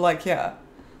 But like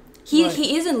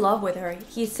He is in love with her.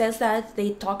 He says that,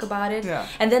 they talk about it. Yeah.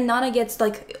 And then Nana gets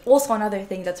like also another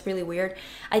thing that's really weird.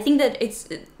 I think that it's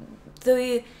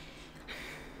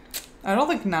I don't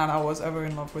think Nana was ever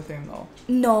in love with him though.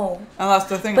 No. And that's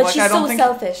the thing. But like, she's I don't so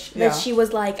selfish that she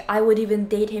was like, I would even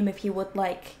date him if he would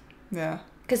like. Yeah.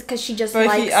 Because she just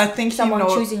likes someone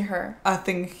choosing her. I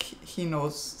think he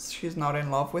knows she's not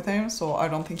in love with him, so I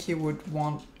don't think he would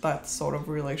want that sort of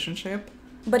relationship.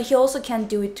 But he also can't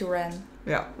do it to Ren.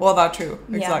 Yeah, well, that too,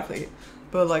 exactly. Yeah.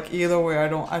 But like either way,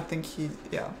 I think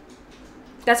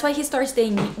That's why he starts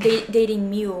dating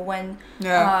Miu when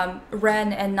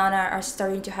Ren and Nana are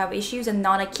starting to have issues, and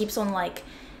Nana keeps on like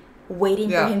waiting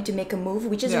for him to make a move,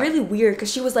 which is really weird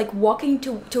because she was like walking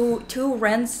to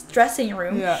Ren's dressing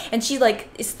room, and she like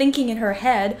is thinking in her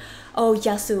head, oh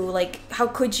Yasu, like how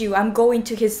could you? I'm going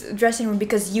to his dressing room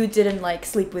because you didn't like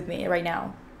sleep with me right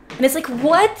now. And it's like,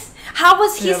 what? How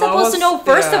was he supposed to know,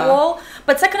 first of all?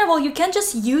 But second of all, you can't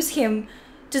just use him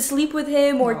to sleep with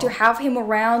him or to have him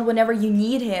around whenever you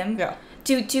need him. Yeah.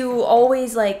 To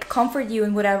always, like, comfort you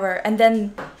and whatever. And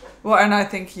then... Well, and I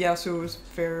think Yasu was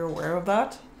very aware of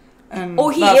that. And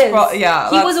he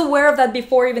is. He was aware of that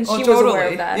before even she was aware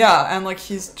of that. Yeah, and, like,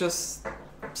 he's just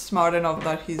smart enough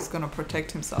that he's gonna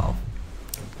protect himself.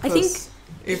 I think...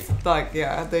 If like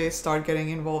they start getting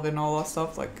involved in all that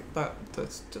stuff, like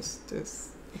that's just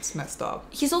it's messed up.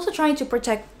 He's also trying to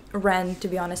protect Ren, to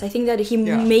be honest. I think that he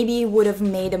maybe would have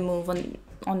made a move on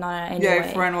Nana anyway. Yeah,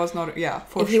 if Ren was not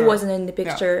if he wasn't in the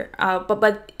picture.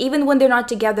 But even when they're not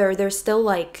together, they're still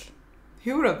like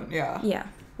he would have yeah.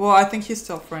 Well, I think he's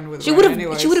still friend with Ren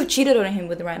anyways. She would have cheated on him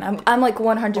with Ren. I'm like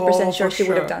 100% sure she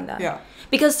would have done that. Yeah.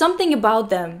 Because something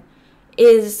about them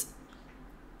is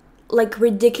like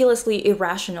ridiculously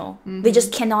irrational. They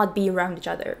just cannot be around each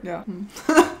other. Yeah.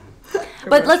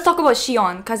 But let's talk about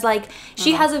Shion, because like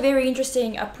she has a very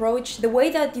interesting approach. The way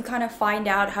that you kind of find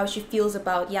out how she feels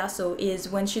about Yasuo is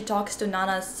when she talks to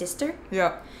Nana's sister.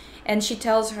 Yeah. And she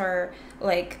tells her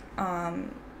like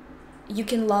you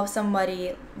can love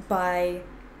somebody by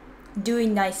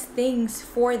doing nice things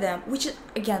for them, which is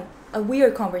again a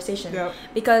weird conversation. Yeah.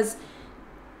 Because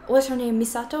what's her name,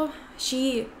 Misato?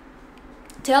 She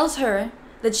tells her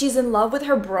that she's in love with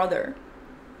her brother.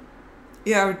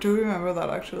 Yeah, I do remember that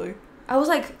actually. I was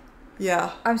like,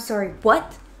 yeah. I'm sorry,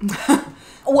 what?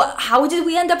 What? How did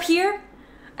we end up here?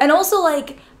 And also,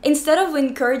 like, instead of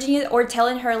encouraging it or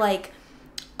telling her, like,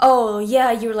 oh,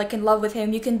 yeah, you're, like, in love with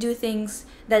him, you can do things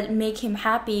that make him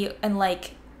happy and,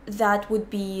 like, that would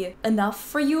be enough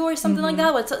for you or something like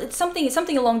that. But it's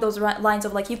something along those lines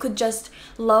of, like, you could just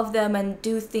love them and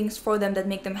do things for them that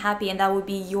make them happy, and that would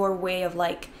be your way of,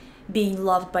 like, being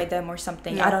loved by them or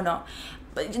something. Yeah. I don't know.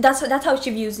 But that's how she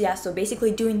views Yasuo,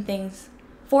 basically doing things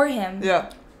for him.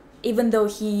 Yeah. Even though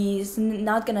he's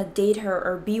not gonna date her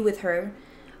or be with her.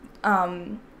 It's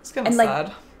kind of and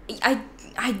sad. Like,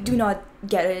 I do not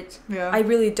get it. Yeah. I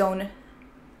really don't.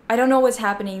 I don't know what's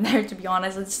happening there, to be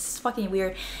honest. It's just fucking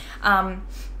weird.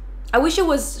 I wish it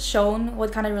was shown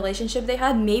what kind of relationship they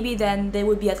had. Maybe then there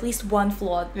would be at least one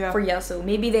flaw for Yasuo.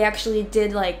 Maybe they actually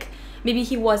did, like, maybe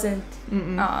he wasn't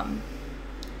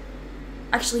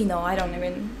actually, no, I don't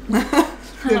even.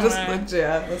 Let's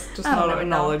just not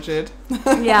acknowledge it.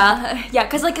 yeah,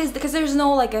 because there's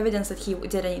no like evidence that he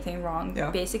did anything wrong,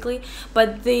 basically.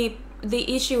 But the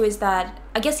issue is that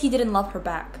I guess he didn't love her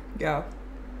back. Yeah.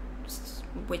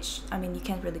 Which, I mean, you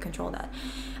can't really control that.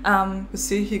 But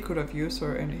see, he could have used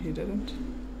her and he didn't.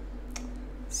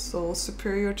 So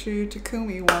superior to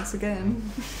Takumi once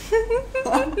again.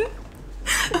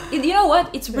 You know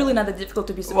what? It's really not that difficult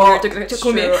to be superior to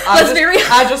Takumi.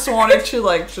 I just wanted to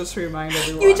like just remind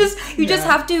everyone. You just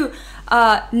have to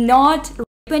not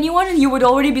rape anyone, and you would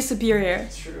already be superior.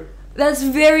 It's true. That's a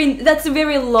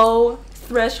very low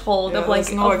threshold of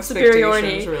like no of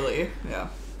superiority. Really, yeah.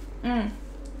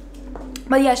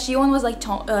 But yeah, Shion was like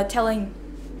telling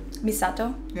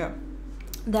Misato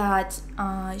that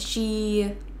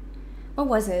she, what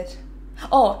was it?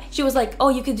 Oh, she was like, oh,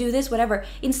 you could do this, whatever.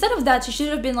 Instead of that, she should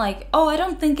have been like, oh, I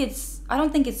don't think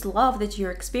it's love that you're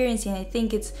experiencing. I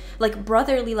think it's like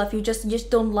brotherly love. You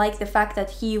just don't like the fact that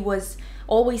he was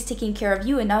always taking care of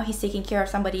you and now he's taking care of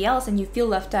somebody else and you feel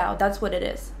left out. That's what it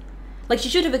is. Like, she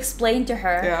should have explained to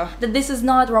her that this is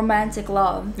not romantic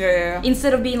love. Yeah.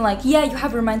 Instead of being like, yeah, you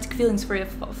have romantic feelings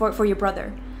for your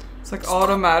brother. It's like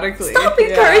automatically. Stop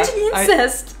encouraging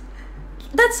incest.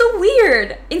 That's so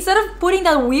weird. Instead of putting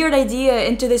that weird idea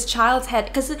into this child's head,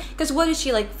 because what is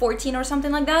she, like 14 or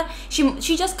something like that?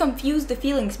 She just confused the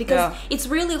feelings because it's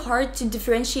really hard to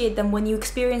differentiate them when you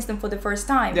experience them for the first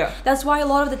time. Yeah. That's why a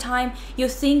lot of the time you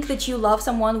think that you love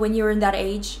someone when you're in that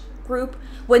age group,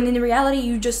 when in reality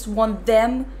you just want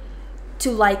them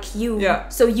to like you. Yeah.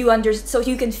 So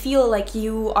you can feel like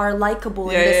you are likable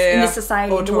in this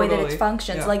society, in the way that it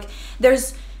functions. Yeah. Like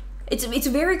It's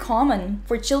very common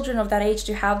for children of that age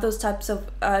to have those types of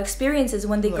experiences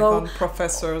when they like go. On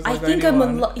professors. I think I'm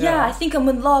in love. Yeah, I think I'm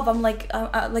in love. I'm like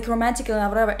romantic and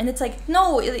whatever. And it's like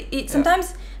no.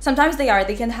 Sometimes they are.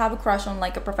 They can have a crush on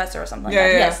like a professor or something like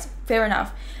that. Yeah. Yes, fair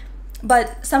enough.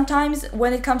 But sometimes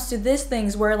when it comes to these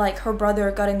things where like her brother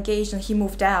got engaged and he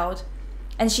moved out,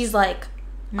 and she's like,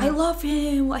 I love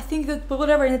him. I think that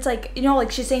whatever, and it's like, you know,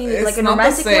 like she's saying it like in a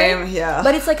romantic way. Yeah.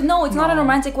 But it's like no, it's not a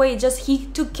romantic way. It's just he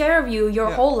took care of you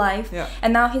your whole life,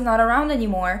 and now he's not around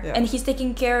anymore, and he's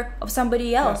taking care of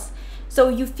somebody else. So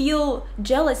you feel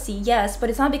jealousy, yes, but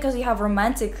it's not because you have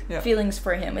romantic feelings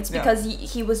for him. It's because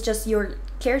he was just your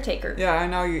caretaker. Yeah,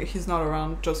 and now he's not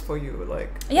around just for you,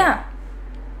 like. Yeah.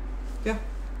 Yeah.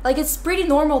 Like, it's pretty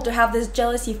normal to have this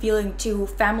jealousy feeling to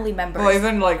family members. Or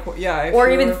even, like, or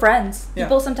even friends. Yeah.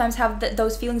 People sometimes have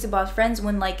those feelings about friends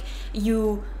when, like,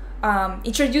 you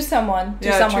introduce someone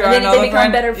to someone, and then they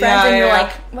become better friends, and you're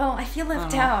like, well, I feel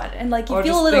left out. And, like, you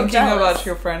feel a little jealous. Or just thinking about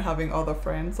your friend having other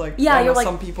friends. Like, you're like,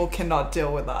 some people cannot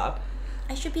deal with that.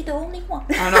 I should be the only one.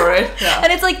 I know, right? Yeah.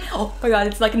 And it's like, oh my god,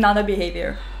 it's like Nana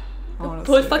behavior.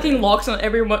 Put fucking locks on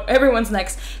everyone's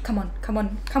necks. Come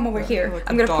on over here. Like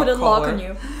I'm gonna put a lock on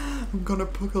you. I'm gonna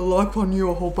put a lock on you,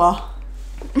 Hopa.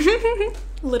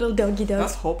 Little doggy dog.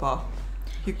 That's Hopa.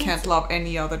 You can't love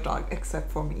any other dog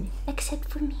except for me. Except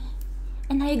for me.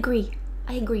 And I agree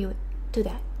to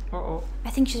that. Uh-oh.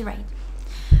 I think she's right.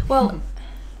 Well,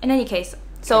 in any case,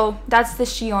 so that's the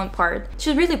Shion part.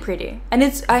 She's really pretty. And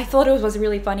I thought it was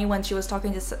really funny when she was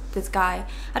talking to this guy.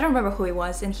 I don't remember who he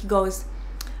was. And he goes,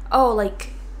 oh, like,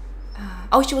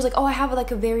 she was like, oh, I have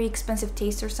like a very expensive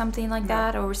taste or something like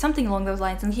that, or something along those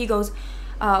lines. And he goes,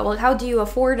 well, how do you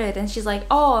afford it? And she's like,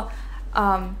 oh,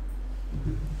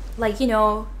 like, you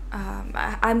know,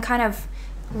 I'm kind of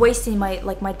wasting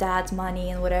my dad's money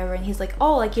and whatever. And he's like,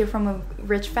 oh, like you're from a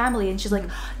rich family. And she's like,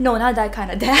 no, not that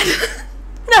kind of dad.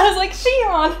 And I was like,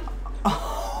 Shion.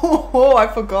 Oh, I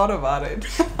forgot about it.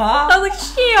 I was like,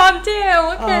 Shion,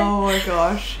 damn, okay. Oh my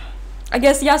gosh. I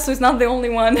guess Yasu's not the only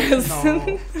one who's, No.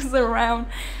 who's around.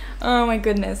 Oh my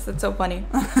goodness, that's so funny.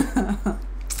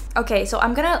 Okay, so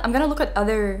I'm gonna look at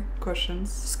other Questions?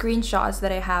 screenshots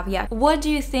that I have. Yeah. What do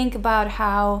you think about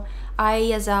how Ai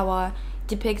Yazawa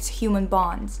depicts human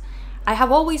bonds? I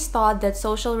have always thought that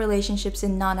social relationships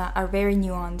in Nana are very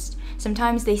nuanced.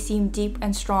 Sometimes they seem deep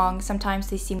and strong, sometimes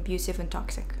they seem abusive and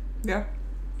toxic. Yeah.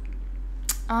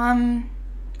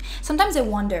 Sometimes I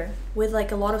wonder, with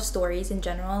like a lot of stories in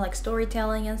general, like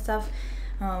storytelling and stuff.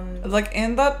 Like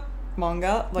in that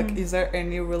manga, like is there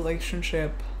any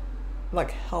relationship,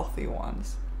 like healthy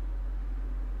ones?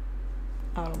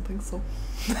 I don't think so.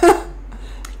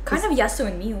 Kind of Yasu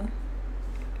and Miu.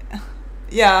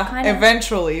 Yeah, Kinda.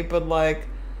 eventually, but like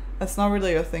that's not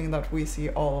really a thing that we see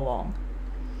all along.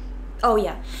 Oh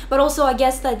yeah, but also I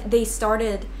guess that they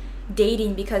started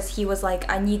dating because he was like,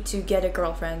 I need to get a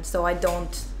girlfriend, so I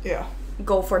don't Yeah.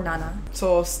 go for Nana.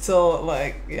 So still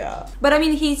like yeah. But I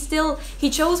mean, he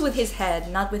chose with his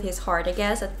head, not with his heart, I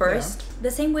guess, at first.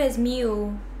 The same way as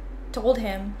Miu told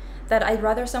him that I'd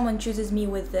rather someone chooses me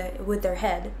with their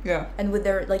head Yeah. and with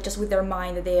their like just with their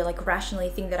mind, that they like rationally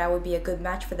think that I would be a good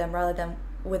match for them rather than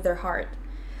with their heart,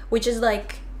 which is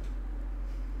like,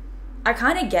 I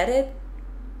kind of get it.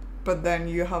 But then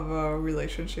you have a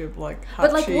relationship like Hachi.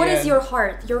 But like, what is and- your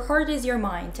heart? Your heart is your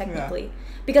mind, technically.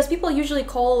 Because people usually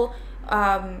call,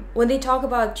 when they talk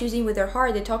about choosing with their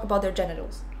heart, they talk about their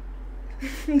genitals.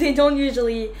 They don't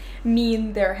usually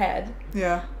mean their head.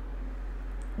 Yeah.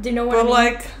 Do you know what I But mean?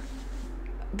 like,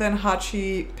 then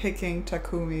Hachi picking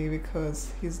Takumi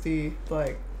because he's the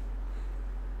like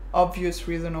obvious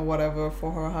reason or whatever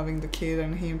for her having the kid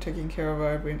and him taking care of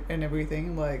her and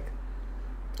everything. Like,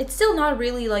 it's still not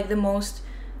really like the most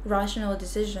rational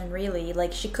decision, really.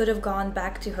 Like, she could have gone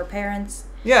back to her parents.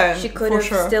 yeah, She could for have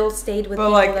sure. still stayed with But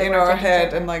people like that in were her taking care head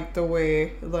of and her. like the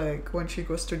way like when she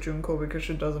goes to Junko because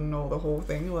she doesn't know the whole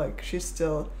thing, like she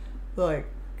still like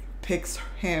picks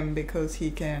him because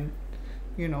he can,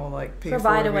 you know, like pay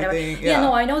Provide for or whatever. everything. Yeah,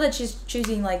 no, I know that she's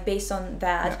choosing like based on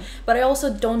that, Yeah. but I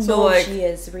also don't So, know like, if she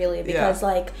is really, because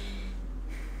like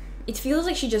it feels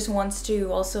like she just wants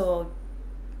to also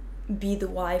be the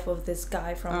wife of this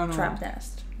guy I from don't know. Trap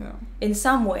Nest Yeah. in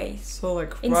some ways. So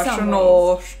like In some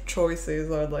rational choices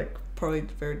are like probably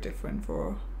very different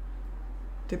for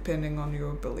depending on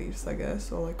your beliefs, I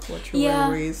guess, or like what you Yeah.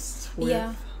 were raised with,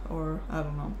 Yeah. or I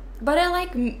don't know. But I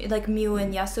like Miu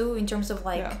and Yasu in terms of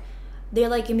like Yeah. they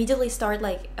like immediately start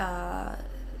like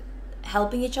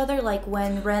helping each other. Like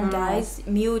when Ren dies,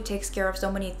 Miu takes care of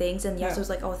so many things, and Yeah. Yasu's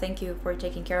like, "Oh, thank you for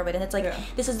taking care of it." And it's like, Yeah.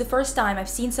 this is the first time I've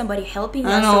seen somebody helping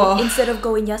I know. Yasu instead of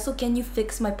going, "Yasu, can you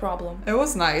fix my problem?" It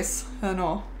was nice. I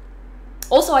know.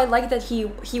 Also, I like that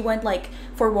he went like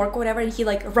for work or whatever, and he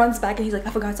like runs back and he's like,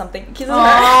 "I forgot something." Kisses her.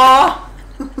 Aww.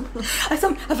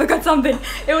 I forgot something.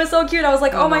 It was so cute. I was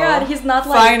like, "Oh my I know. god, he's not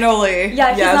like." Finally.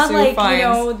 Yeah, he's not Yasu like, finds- you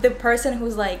know, the person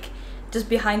who's like just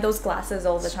behind those glasses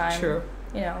all the time. True.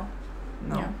 You know.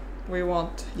 No. Yeah. We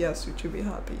want Yasu to be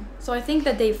happy. So I think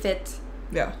that they fit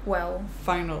Yeah. well.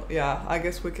 Yeah, I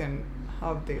guess we can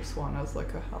have this one as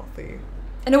like a healthy.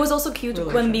 And it was also cute when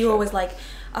Miwa Relationship. was like,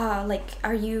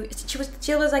 are you?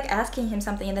 She was like asking him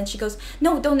something, and then she goes,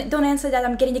 "No, don't answer that.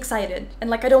 I'm getting excited, and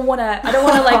like I don't wanna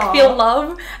like feel love.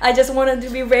 I just wanted to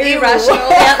be very Ew. rational.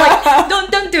 Yeah, like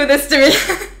don't do this to me.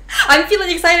 I'm feeling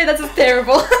excited. That's just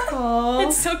terrible. Aww.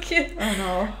 It's so cute. I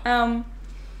know.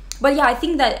 But yeah, I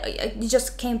think that it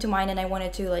just came to mind, and I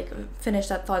wanted to like finish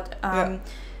that thought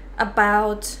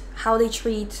about how they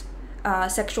treat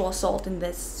sexual assault in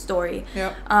this story.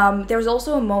 Yeah. There's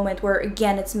also a moment where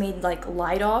again it's made like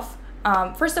light of.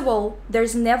 First of all,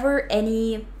 there's never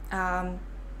any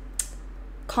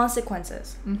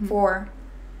consequences for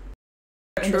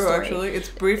in the True, story. actually. It's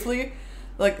briefly,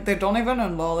 like, they don't even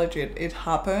acknowledge it. It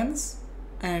happens,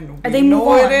 and we they move know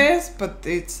on. it is, but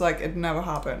it's like it never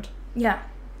happened. Yeah,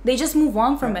 they just move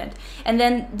on from it, and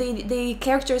then the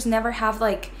characters never have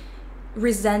like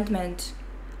resentment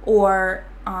or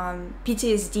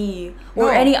PTSD or No,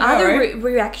 any yeah, other right?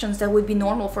 reactions that would be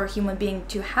normal for a human being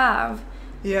to have.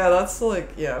 Yeah, that's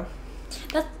like, yeah.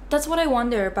 That's what I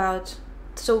wonder about.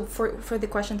 So for the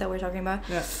question that we're talking about,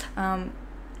 Yeah.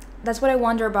 that's what I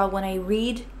wonder about when I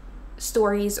read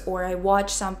stories or I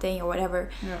watch something or whatever,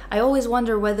 Yeah. I always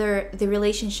wonder whether the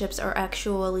relationships are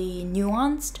actually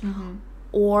nuanced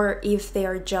or if they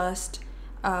are just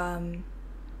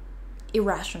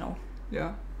irrational.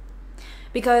 Yeah.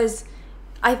 Because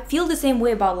I feel the same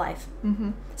way about life.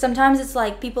 Sometimes it's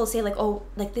like people say like, oh,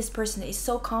 like this person is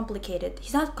so complicated.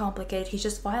 He's not complicated, he's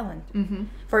just violent,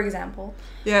 for example.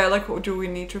 Yeah, like, do we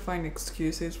need to find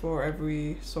excuses for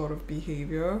every sort of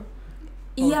behavior?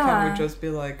 Or can we just be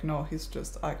like, no, he's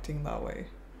just acting that way?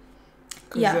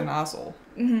 Because he's an asshole.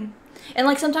 And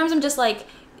like sometimes I'm just like,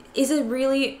 is it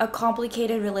really a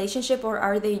complicated relationship or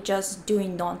are they just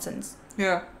doing nonsense?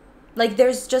 Yeah. Like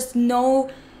there's just no...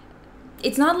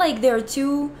 It's not like there are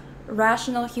two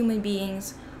rational human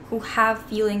beings who have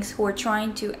feelings, who are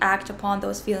trying to act upon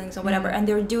those feelings or whatever, and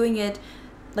they're doing it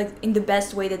like in the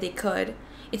best way that they could.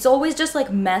 It's always just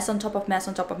like mess on top of mess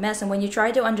on top of mess, and when you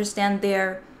try to understand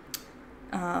their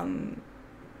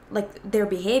like their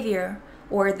behavior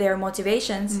or their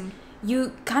motivations,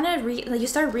 you kind of you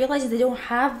start realizing they don't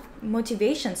have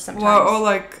motivations sometimes. Well, or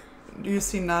like you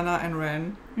see Nana and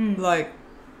Ren, like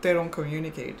they don't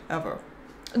communicate ever.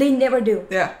 They never do.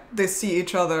 Yeah, they see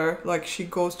each other, like she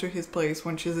goes to his place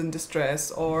when she's in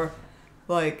distress, or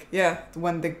like, yeah,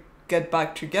 when they get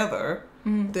back together,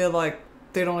 they're like,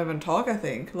 they don't even talk, I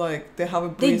think. Like, they have a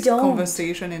brief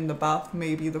conversation in the bath,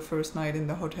 maybe the first night in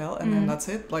the hotel, and then that's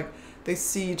it. Like, they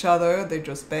see each other, they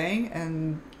just bang,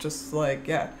 and just like,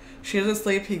 yeah. She's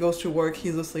asleep, he goes to work,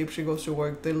 he's asleep, she goes to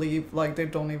work, they leave, like, they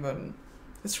don't even...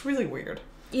 It's really weird.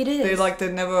 It is.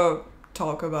 They never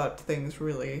talk about things,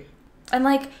 really. And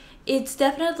like it's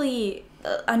definitely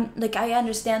like I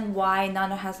understand why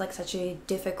Nana has like such a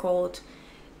difficult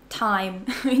time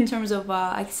in terms of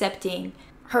accepting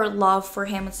her love for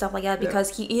him and stuff like that,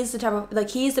 because he is the type of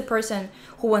like he is the person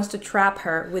who wants to trap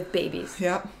her with babies.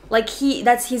 Yeah. Like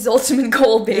that's his ultimate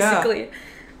goal basically. Yeah.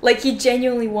 Like he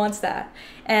genuinely wants that.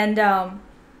 And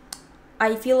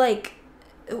I feel like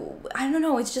I don't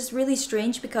know, it's just really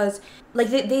strange because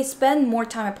like they spend more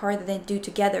time apart than they do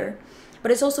together. But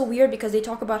it's also weird because they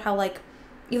talk about how, like,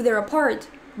 if they're apart,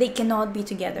 they cannot be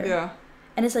together. Yeah.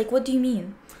 And it's like, what do you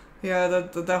mean? Yeah,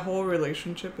 that whole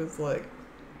relationship is, like,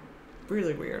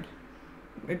 really weird.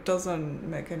 It doesn't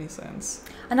make any sense.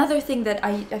 Another thing that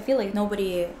I feel like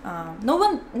nobody... no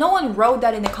one wrote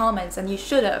that in the comments, and you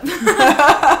should have.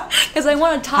 Because I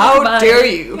want to talk about it. How dare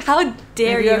you? How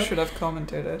dare you? Maybe I should have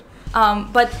commented it.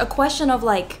 But a question of,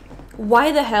 like,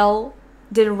 why the hell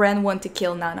did Ren want to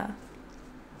kill Nana?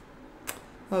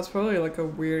 That's probably like a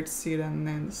weird Sid and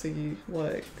Nancy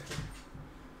like.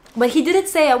 But he didn't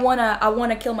say I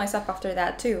wanna kill myself after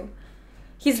that too.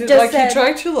 He's just like said, he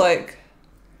tried to like.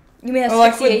 You mean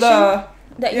asphyxiation? Like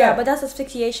with yeah, but that's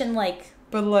asphyxiation like.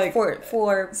 But like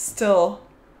for still.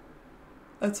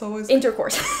 It's always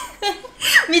intercourse.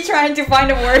 Me trying to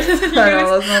find a word. I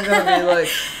know that's not gonna be like.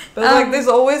 But like there's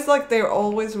always like they're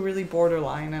always really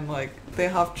borderline and like they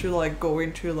have to like go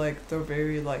into like the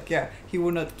very like he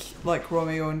would not like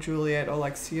Romeo and Juliet or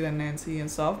like Sid and Nancy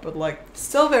and stuff, but like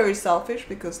still very selfish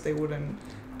because they wouldn't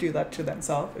do that to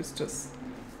themselves. It's just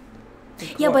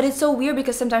but it's so weird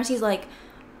because sometimes he's like,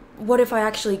 what if I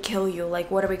actually kill you?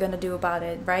 Like what are we gonna do about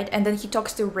it, right? And then he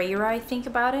talks to Rayra, I think,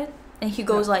 about it, and he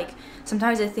goes like,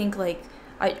 sometimes I think like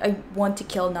I want to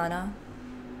kill Nana.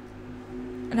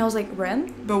 And I was like,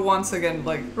 Ren? But once again,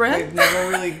 like, Ren? they never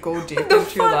really go deep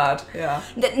into that. Yeah.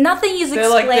 Nothing is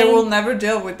explained. Like, they will never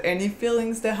deal with any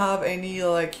feelings they have, any,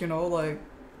 like, you know, like,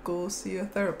 go see a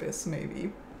therapist,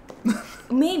 maybe.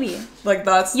 Maybe. Like,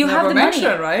 that's you never have the mentioned,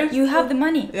 money. right? You have the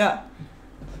money. Yeah.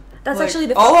 That's like, actually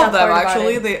the all fucked of them, part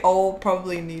actually, about it. they all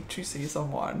probably need to see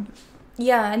someone.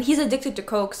 Yeah, and he's addicted to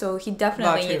coke, so he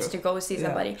definitely needs to go see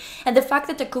somebody. And the fact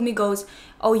that Takumi goes,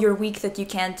 oh, you're weak that you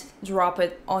can't drop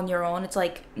it on your own, it's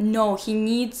like, no, he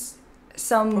needs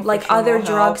some like other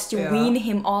drugs to wean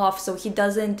him off so he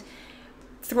doesn't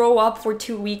throw up for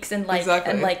 2 weeks and like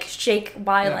and like shake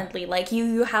violently. Like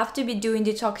you have to be doing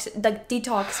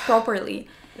detox properly.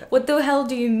 What the hell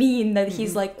do you mean that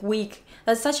he's like weak?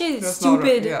 That's such a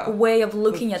stupid way of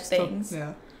looking at things.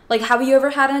 Like, have you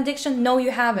ever had an addiction? No,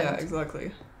 you haven't. Yeah,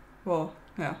 exactly. Well,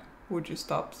 yeah. Would you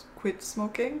quit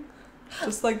smoking?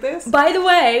 Just like this? By the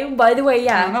way, yeah.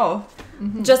 I don't know.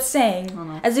 Just saying.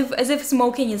 As if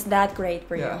smoking is that great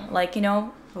for you. Like, you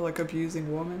know. Or like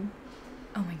abusing women.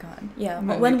 Oh my god. Yeah.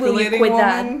 When will you quit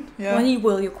that? Yeah. When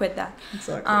will you quit that?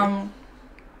 Exactly.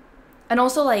 And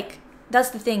also, like,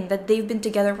 that's the thing, that they've been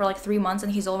together for like 3 months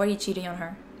and he's already cheating on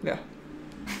her. Yeah.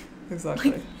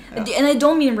 Exactly. Like, and I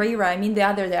don't mean Rayra, I mean the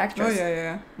actress. Oh,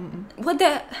 yeah. What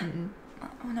the...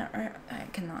 Oh, no, I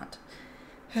cannot.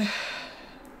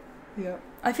 Yeah.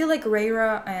 I feel like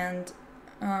Reira and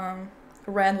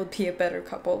Ran would be a better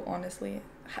couple, honestly.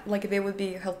 Like, they would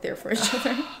be healthier for each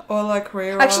other. Or like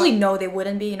Reira. Actually, no, they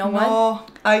wouldn't be. You know what? No,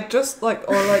 I just like,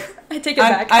 or like I take it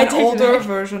back. I an take it older back.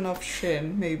 version of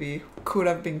Shin maybe could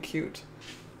have been cute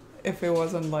if it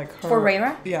wasn't like her. For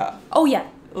Reira? Yeah. Oh, yeah.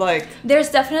 Like. There's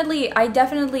definitely,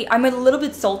 I'm a little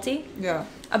bit salty Yeah.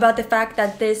 about the fact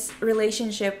that this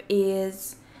relationship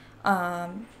is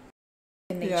in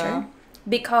nature. Yeah.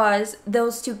 Because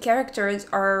those two characters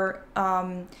are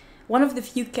one of the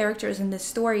few characters in this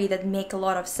story that make a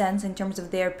lot of sense in terms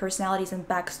of their personalities and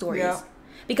backstories. Yeah.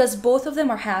 Because both of them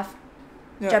are half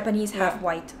Japanese, half Yeah.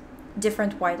 white.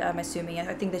 Different white, I'm assuming.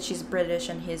 I think that she's British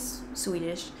and he's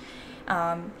Swedish.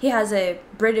 He has a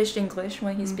British English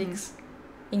when he speaks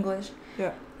English.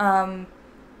 Yeah.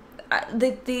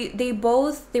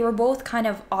 They were both kind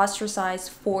of ostracized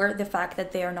for the fact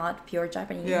that they are not pure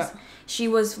Japanese. Yeah. She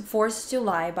was forced to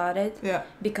lie about it. Yeah.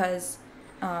 Because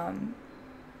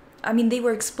I mean, they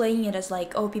were explaining it as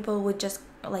like, oh, people would just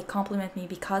like compliment me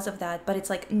because of that, but it's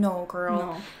like, no, girl.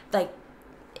 No. Like,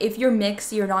 if you're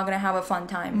mixed, you're not gonna have a fun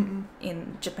time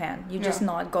in Japan. You're just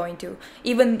not going to.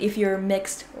 Even if you're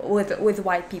mixed with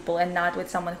white people and not with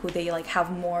someone who they like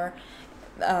have more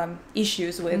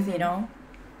issues with, you know.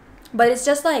 But it's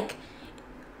just like,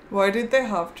 Why did they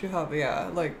have to have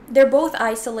like they're both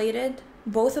isolated.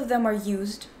 Both of them are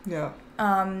used. yeah.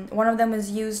 One of them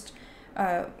is used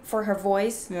for her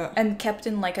voice and kept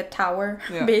in like a tower,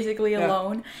 basically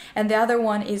alone. And the other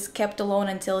one is kept alone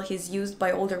until he's used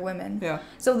by older women. Yeah.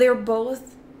 So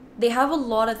they have a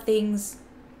lot of things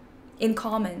in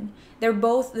common. They're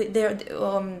both,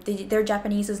 their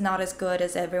Japanese is not as good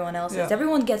as everyone else's. Yeah.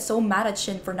 Everyone gets so mad at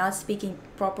Shin for not speaking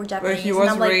proper Japanese. But he was and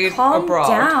I'm like, raised calm abroad.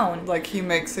 down. Like he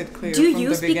makes it clear. Do from you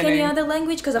the speak beginning. any other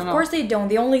language? Because of No. course they don't.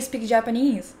 They only speak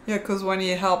Japanese. Yeah, because when he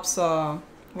helps,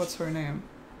 what's her name,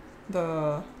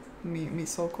 the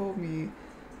Misato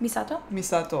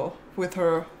with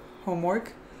her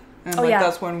homework, and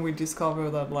that's when we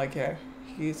discover that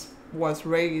he was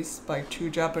raised by two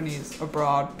Japanese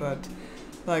abroad, but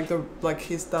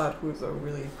his dad who's a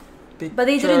really big. But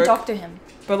they jerk. didn't talk to him.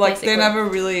 But basically. they never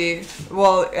really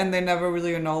they never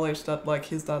really acknowledged that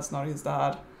his dad's not his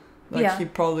dad. He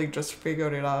probably just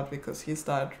figured it out because his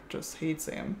dad just hates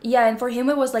him. Yeah, and for him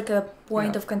it was like a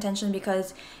point of contention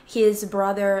because his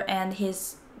brother and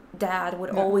his dad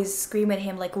would always scream at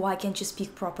him like, why can't you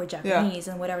speak proper Japanese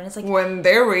and whatever. And it's like, when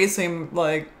they raise him,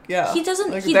 he doesn't.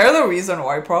 They're the reason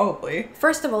why, probably.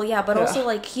 First of all, but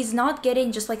also he's not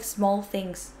getting just small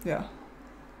things. Yeah.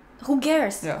 Who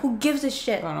cares? Yeah. Who gives a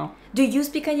shit? I don't know. Do you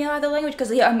speak any other language?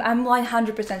 Because I'm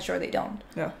 100% sure they don't.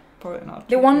 Yeah. Probably not.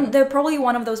 They're probably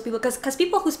one of those people because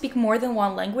people who speak more than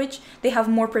one language, they have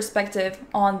more perspective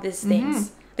on these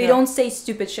things. They don't say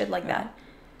stupid shit like that.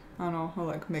 I know,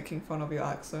 or making fun of your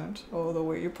accent or the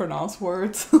way you pronounce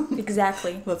words.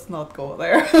 Exactly. Let's not go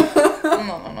there.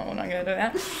 No, we're not gonna do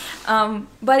that.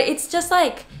 But it's just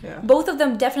both of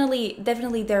them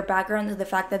definitely their background is the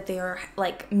fact that they are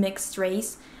mixed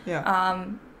race. Yeah.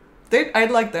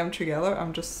 I'd like them together.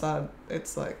 I'm just sad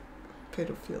it's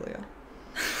pedophilia.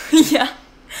 Yeah.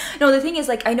 No, the thing is,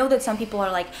 I know that some people are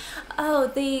like, oh,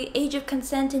 the age of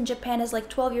consent in Japan is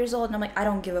 12 years old. And I'm like, I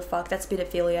don't give a fuck. That's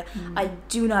pedophilia. I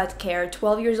do not care.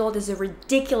 12 years old is a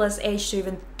ridiculous age to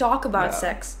even talk about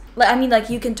sex.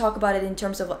 You can talk about it in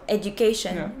terms of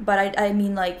education. But I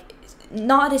mean,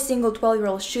 not a single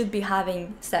 12-year-old should be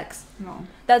having sex. No.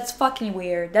 That's fucking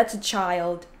weird. That's a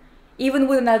child. Even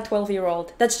with another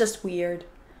 12-year-old. That's just weird.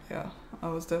 Yeah. I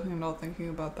was definitely not thinking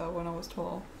about that when I was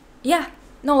 12. Yeah.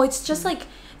 No, it's just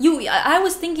I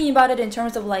was thinking about it in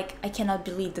terms of I cannot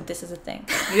believe that this is a thing.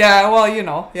 Yeah, well,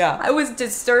 yeah. I was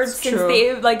disturbed since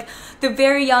the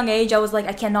very young age. I was like,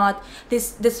 I cannot,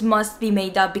 this must be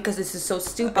made up because this is so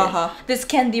stupid. This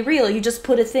can't be real. You just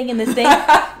put a thing in the thing.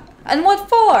 And what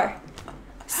for?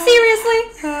 Seriously?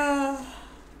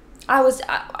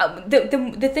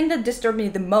 The thing that disturbed me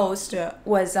the most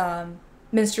was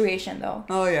menstruation though.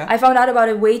 Oh yeah. I found out about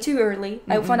it way too early.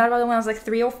 I found out about it when I was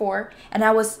 3 or 4, and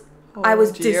I was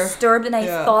disturbed, and I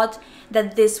thought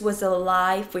that this was a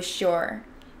lie for sure.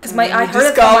 Because I heard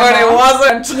it from my mom. It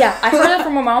wasn't. Yeah, I heard it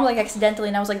from my mom accidentally,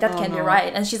 and I was like, that can't be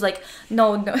right. And she's like,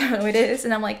 no, it is.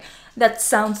 And I'm like, that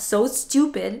sounds so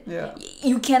stupid. Yeah.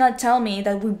 You cannot tell me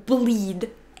that we bleed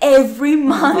every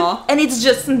month and it's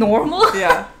just normal.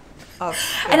 Yeah.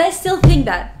 And I still think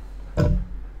that.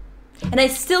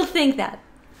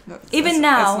 No, even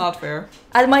now, it's not fair.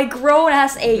 At my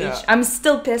grown-ass age, I'm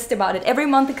still pissed about it. Every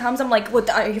month it comes, I'm like, what,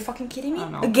 are you fucking kidding me?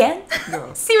 Again?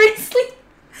 No. Seriously?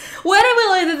 When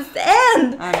will it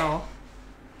end? I know.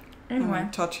 Anyway.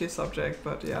 Touchy subject,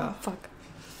 but yeah. Fuck.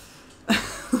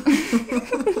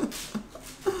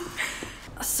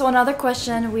 So another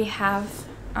question we have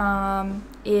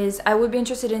is, I would be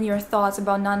interested in your thoughts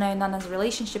about Nana and Nana's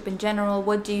relationship in general.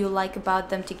 What do you like about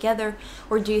them together,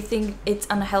 or do you think it's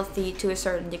unhealthy to a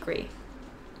certain degree?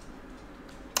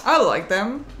 I like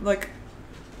them, like,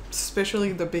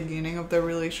 especially the beginning of their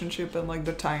relationship and like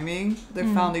the timing. They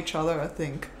found each other, I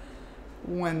think,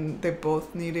 when they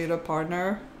both needed a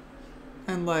partner.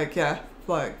 And like, yeah,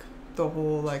 like the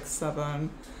whole like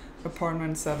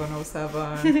apartment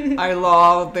 707. I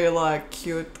love their like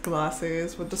cute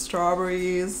glasses with the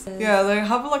strawberries. Yeah, they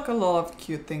have like a lot of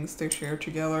cute things they share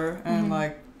together. And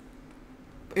like,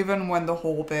 even when the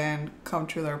whole band come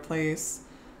to their place,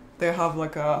 they have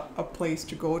like a place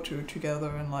to go to together,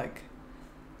 and like,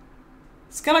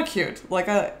 it's kind of cute. Like,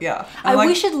 yeah. And I like,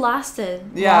 wish it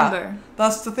lasted longer.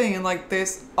 That's the thing. And like,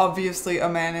 there's obviously a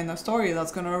man in the story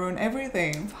that's gonna ruin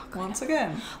everything once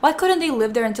again. Why couldn't they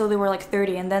live there until they were like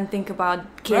 30 and then think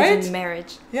about kids and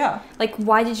marriage? Yeah. Like,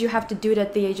 why did you have to do it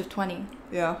at the age of 20?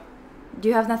 Yeah. Do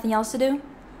you have nothing else to do?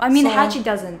 I mean, Hachi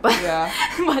doesn't, but yeah.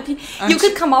 but you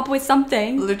could come up with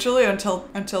something. Literally until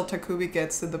Takumi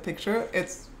gets in the picture,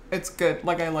 it's good.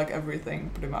 Like, I like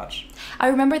everything pretty much. I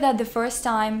remember that the first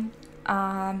time,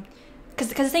 because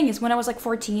the thing is, when I was like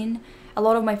 14, a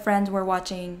lot of my friends were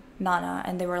watching Nana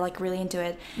and they were like really into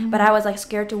it, but I was like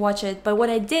scared to watch it. But what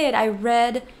I did, I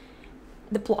read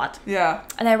the plot. Yeah.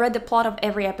 And I read the plot of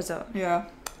every episode. Yeah.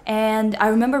 And I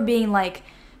remember being like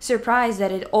surprised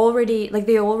that they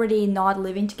already not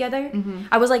living together.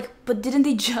 I was like, but didn't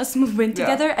they just move in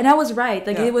together? And I was right.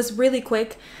 Like, it was really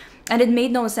quick, and it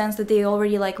made no sense that they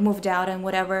already like moved out and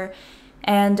whatever.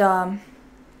 And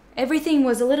everything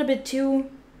was a little bit too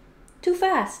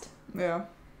fast. Yeah.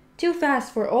 Too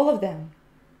fast for all of them.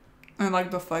 And like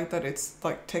the fact that it's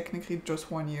like technically just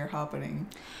 1 year happening.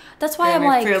 That's why and I'm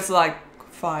like, it feels like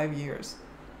 5 years.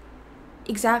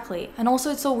 Exactly. And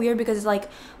also it's so weird because it's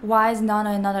like, why is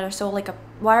Nana and Nana so like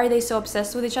why are they so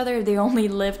obsessed with each other if they only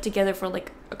live together for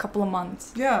like a couple of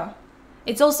months? Yeah.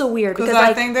 It's also weird because I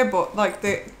like, think they both like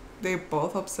they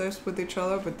both obsessed with each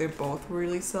other, but they're both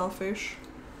really selfish.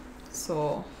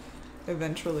 So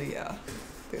eventually, yeah,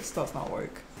 this does not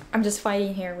work. I'm just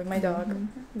fighting here with my dog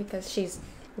because she's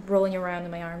rolling around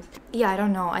in my arms. Yeah, I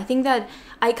don't know. I think that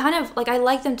I kind of like, I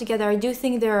like them together. I do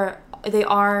think they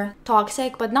are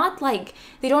toxic, but not like,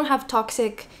 they don't have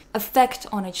toxic effect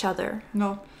on each other.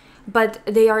 No. But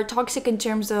they are toxic in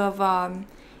terms of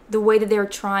the way that they're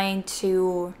trying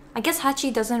to, I guess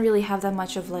Hachi doesn't really have that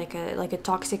much of like a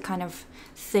toxic kind of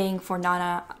thing for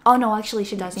Nana. Oh no, actually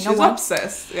she does. You know what? She's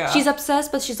obsessed. Yeah. She's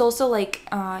obsessed, but she's also like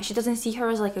she doesn't see her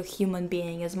as like a human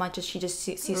being as much as she just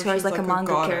sees her as like a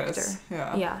manga character.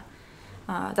 Yeah. Yeah.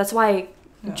 That's why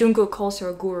Jungkook calls her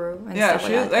a guru and stuff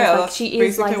like that. Yeah, like, she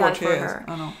is like that for her.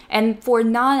 I know. And for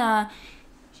Nana,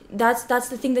 that's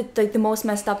the thing that like the most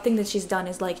messed up thing that she's done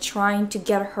is like trying to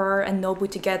get her and Nobu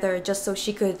together just so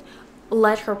she could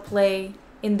let her play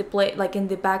in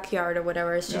the backyard or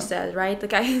whatever, as she said, right?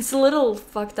 Like, it's a little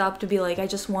fucked up to be like, I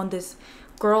just want this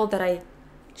girl that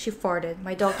she farted.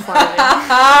 My dog farted.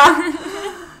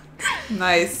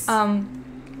 Nice.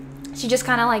 She just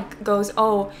kind of like goes,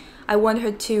 oh, I want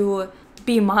her to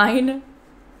be mine.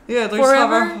 Yeah, there's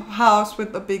have a house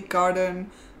with a big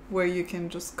garden where you can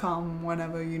just come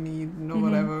whenever you need,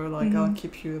 whatever. Like, I'll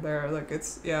keep you there. Like,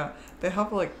 it's, they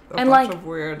have like a bunch of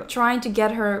weird. Trying to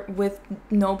get her with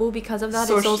Nobu because of that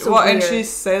is also weird. And she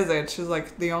says it. She's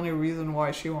like, the only reason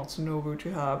why she wants Nobu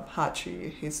to have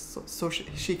Hachi is so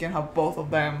she can have both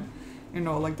of them,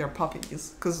 like their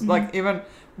puppies. Because like, even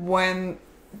when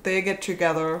they get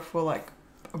together for like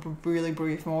a really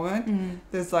brief moment,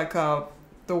 there's like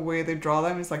the way they draw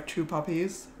them is like two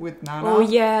puppies with Nana. Oh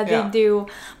yeah, they do.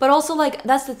 But also like,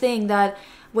 that's the thing, that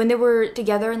when they were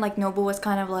together and like Nobu was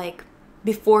kind of like,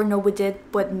 before Nobu did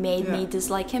what made me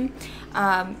dislike him,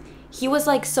 he was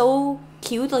like so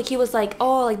cute. Like, he was like,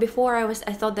 oh, like before I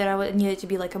thought that I needed to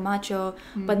be like a macho,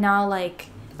 but now like,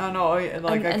 I know,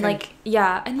 like, and like,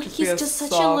 yeah, and like he's just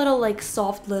such a little like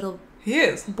soft little he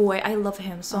is boy. I love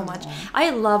him so much.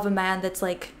 I love a man that's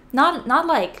like not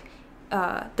like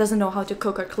doesn't know how to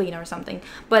cook or clean or something,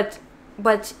 but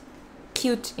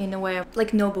cute in a way,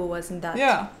 like Nobu was in that.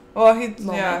 Yeah. Well, he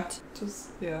moment. just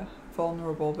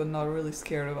vulnerable, but not really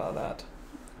scared about that.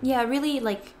 Yeah, really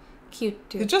like cute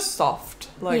too. He's just soft,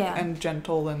 like and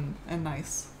gentle and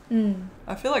nice.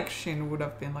 I feel like Shin would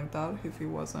have been like that if he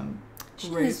wasn't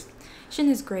raised. Shin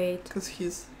is great because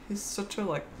he's such a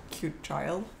like cute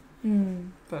child.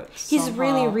 But he's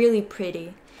really, really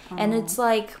pretty. And it's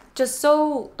like just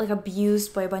so like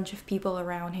abused by a bunch of people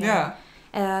around him. Yeah.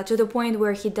 to the point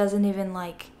where he didn't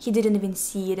even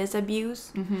see it as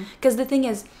abuse. Mm-hmm. Because the thing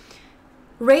is,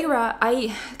 Reira,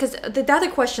 because the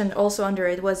other question also under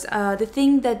it was the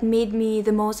thing that made me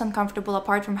the most uncomfortable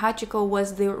apart from Hachiko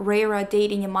was the Reira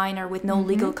dating a minor with no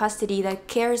legal custody that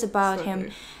cares about him,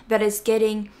 that is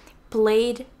getting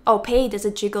paid as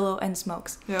a gigolo and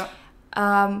smokes. Yeah.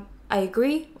 I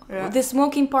agree. Yeah. The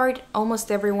smoking part,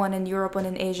 almost everyone in Europe and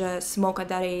in Asia smoke at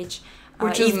that age.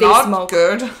 Which if is they not smoke.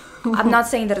 good. I'm not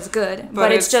saying that it's good,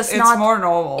 but it's just it's not more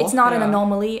normal. It's not an yeah.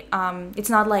 anomaly. It's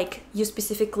not like you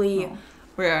specifically. No.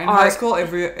 Yeah, in high school,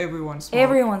 everyone smoked.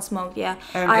 Everyone smoked, yeah.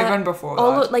 And even before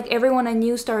that. Like everyone I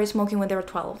knew started smoking when they were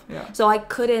 12. Yeah. So I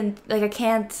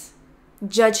can't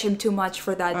judge him too much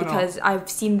for that because I've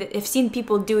seen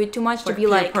people do it too much to be peer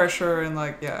like pressure and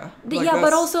like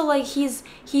but also like he's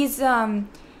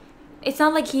it's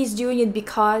not like he's doing it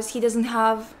because he doesn't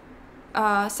have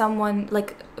someone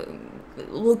like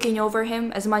looking over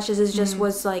him as much as it just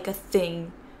was like a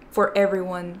thing for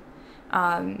everyone.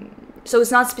 So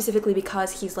it's not specifically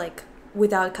because he's like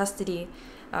without custody.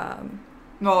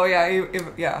 No, yeah,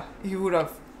 he would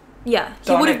have. Yeah,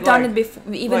 he would have done it before,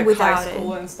 even like without high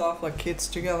school it. and stuff, like kids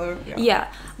together. Yeah,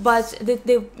 yeah, but the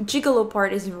gigolo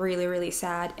part is really, really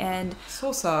sad, and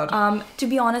so sad. To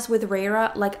be honest with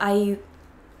Reira, like I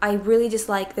really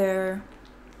dislike their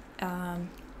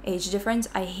age difference.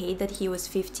 I hate that he was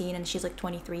 15 and she's like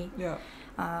 23. Yeah.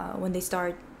 When they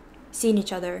start seeing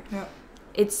each other. Yeah.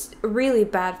 It's really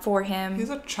bad for him. He's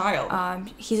a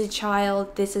child. He's a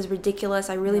child. This is ridiculous.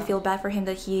 I really feel bad for him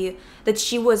that she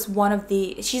was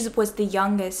the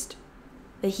youngest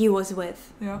that he was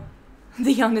with. Yeah.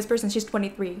 The youngest person. She's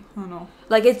 23. I know.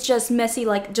 Like it's just messy.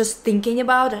 Like just thinking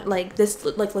about it, like this,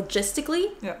 like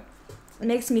logistically. Yeah. It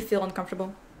makes me feel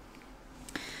uncomfortable.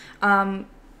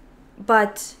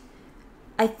 But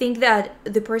I think that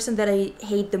the person that I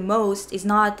hate the most is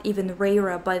not even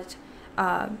Reira, but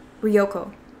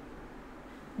Ryoko,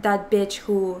 that bitch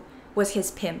who was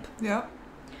his pimp. Yeah.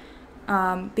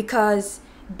 Because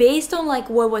based on like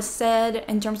what was said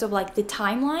in terms of like the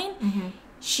timeline,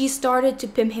 she started to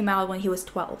pimp him out when he was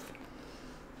 12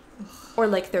 or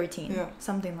like 13,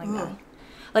 something like that.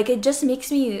 Like it just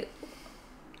makes me.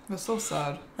 It's so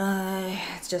sad.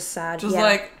 It's just sad. Just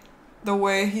like the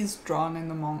way he's drawn in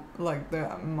the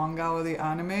manga or the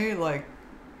anime, like.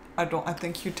 I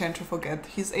think you tend to forget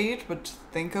his age, but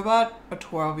think about a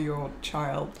 12-year-old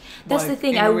child. That's like, the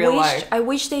thing. I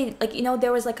wish they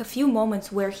there was like a few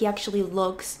moments where he actually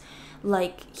looks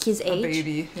like his age. A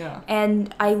baby, yeah.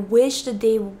 And I wish that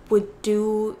they would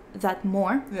do that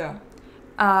more.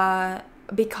 Yeah.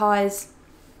 Because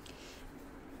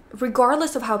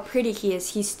regardless of how pretty he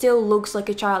is, he still looks like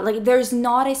a child. Like there's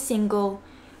not a single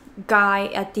guy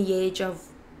at the age of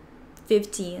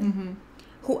 15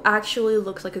 who actually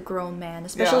looks like a grown man,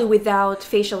 especially without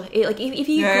facial. Like if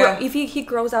he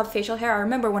grows out facial hair. I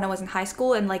remember when I was in high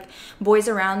school and like boys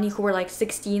around me who were like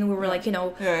 16, we were like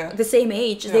the same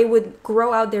age. They would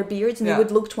grow out their beards and they would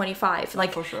look 25.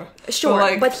 Like for sure.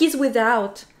 Sure, but he's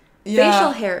without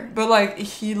facial hair. But like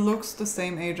he looks the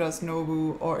same age as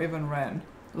Nobu or even Ren.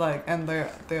 Like, and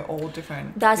they're all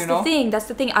different. That's the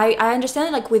thing. I understand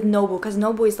it like with Nobu, because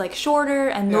Nobu is like shorter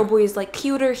and Nobu is like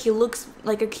cuter. He looks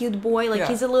like a cute boy. Like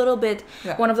he's a little bit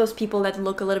one of those people that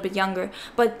look a little bit younger.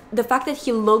 But the fact that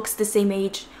he looks the same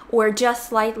age or just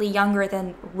slightly younger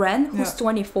than Ren, who's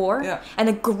 24, and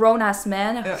a grown ass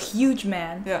man, a huge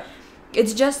man. Yeah.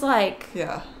 It's just like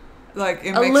like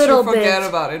it makes you forget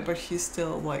about it, but he's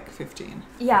still like 15.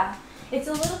 Yeah, it's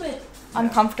a little bit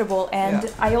uncomfortable,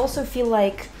 and I also feel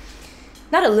like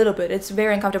not a little bit, it's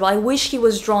very uncomfortable. I wish he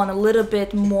was drawn a little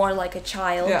bit more like a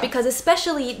child, because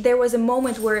especially there was a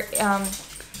moment where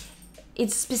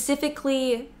it's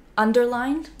specifically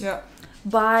underlined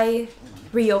by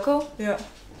Ryoko.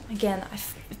 Again, I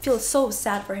feel so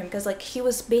sad for him because like he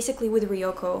was basically with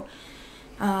Ryoko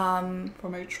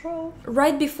from age 12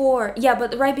 right before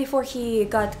he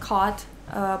got caught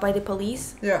by the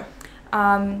police.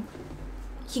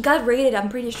 He got raided, I'm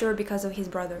pretty sure, because of his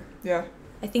brother.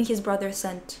 I think his brother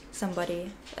sent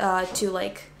somebody to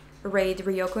like raid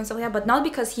Ryoko and stuff like that, but not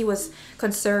because he was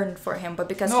concerned for him, but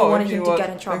because he wanted him to get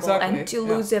in trouble and to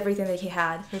lose everything that he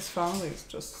had. His family is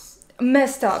just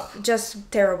messed up, just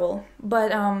terrible.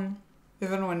 But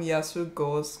even when Yasu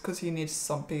goes, because he needs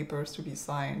some papers to be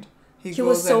signed, he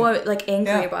was so like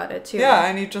angry about it too.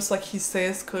 And he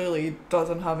says clearly he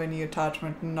doesn't have any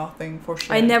attachment, nothing for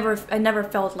sure. I never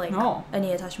felt like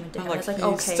any attachment to him. Like, it's like he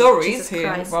okay, still reads Jesus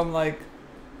him. Christ. I'm like,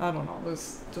 I don't know.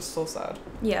 It's just so sad.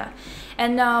 Yeah,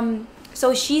 and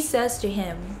so she says to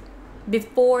him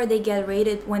before they get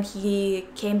raided, when he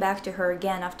came back to her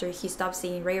again after he stopped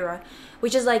seeing Reira,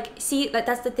 which is like, see,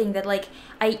 that's the thing that like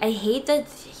I hate that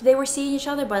they were seeing each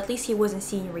other, but at least he wasn't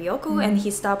seeing Ryoko and he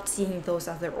stopped seeing those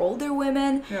other older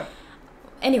women. Yeah.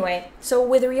 Anyway, so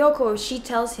with Ryoko, she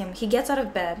tells him, he gets out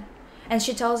of bed and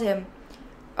she tells him,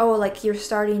 oh, like you're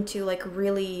starting to like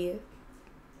really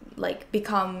like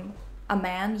become a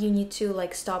man, you need to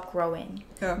like stop growing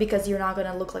because you're not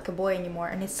gonna look like a boy anymore.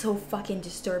 And it's so fucking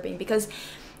disturbing because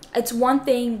it's one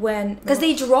thing when, because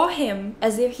they draw him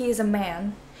as if he is a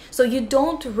man, so you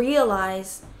don't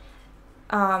realize.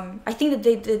 I think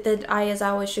that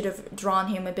Ayazawa should have drawn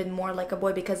him a bit more like a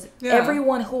boy, because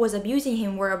everyone who was abusing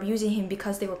him were abusing him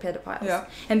because they were pedophiles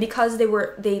and because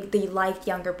they liked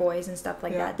younger boys and stuff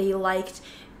like that. They liked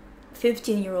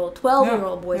 15-year-old,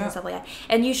 12-year-old boys and stuff like that.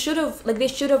 And you should have, like, they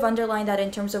should have underlined that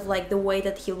in terms of like the way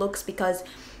that he looks, because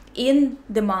in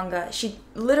the manga she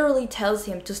literally tells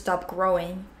him to stop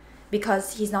growing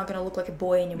because he's not gonna look like a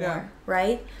boy anymore,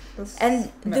 right? And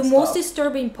the most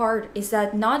disturbing part is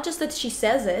that not just that she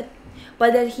says it,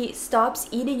 but that he stops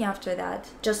eating after that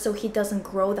just so he doesn't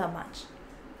grow that much.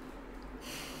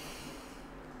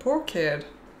 Poor kid.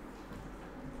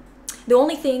 The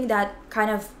only thing that kind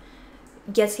of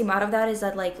gets him out of that is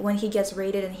that like when he gets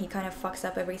raided and he kind of fucks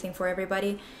up everything for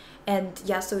everybody, and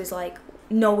Yasu is like,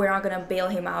 no, we're not gonna bail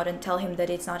him out and tell him that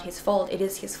it's not his fault, it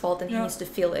is his fault and he needs to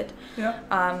feel it.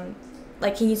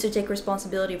 Like he needs to take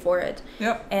responsibility for it.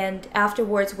 And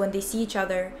afterwards when they see each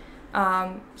other,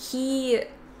 he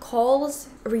calls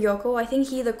Ryoko. I think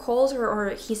he either calls her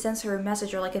or he sends her a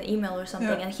message or like an email or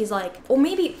something, and he's like, or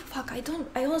maybe fuck, I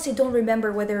honestly don't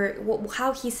remember whether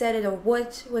how he said it or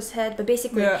what was said, but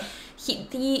basically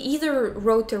he either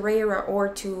wrote to Reira or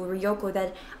to Ryoko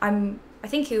that I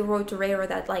think he wrote to Reira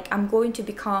that like, I'm going to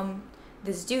become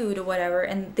this dude or whatever,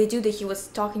 and the dude that he was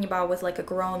talking about was like a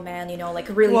grown man, you know, like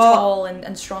really tall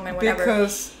and strong and whatever.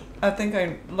 Because I think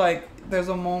there's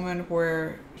a moment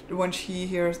where when she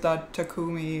hears that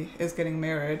Takumi is getting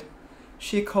married,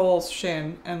 she calls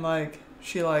Shin and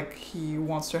he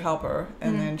wants to help her,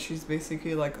 and then she's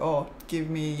basically like, oh, give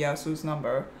me Yasu's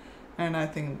number, and I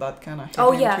think that kind of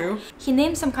hit him too. He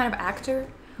named some kind of actor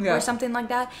or something like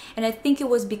that, and I think it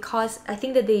was because I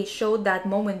think that they showed that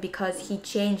moment because he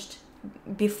changed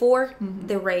before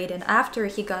the raid and after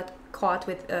he got caught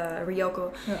with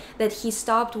Ryoko, that he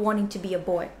stopped wanting to be a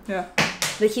boy,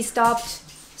 that he stopped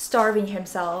starving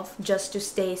himself just to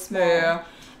stay small,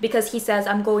 because he says,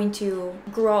 I'm going to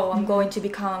grow, I'm going to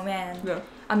become a man,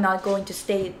 I'm not going to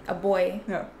stay a boy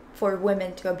for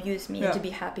women to abuse me and to be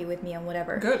happy with me and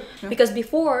whatever. Because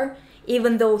before,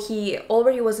 even though he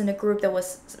already was in a group that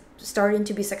was starting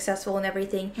to be successful and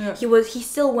everything, he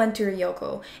still went to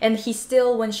Ryoko, and he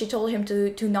still, when she told him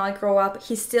to not grow up,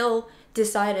 he still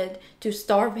decided to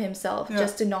starve himself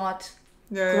just to not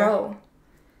grow.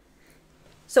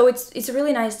 So it's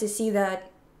really nice to see that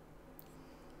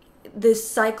this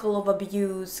cycle of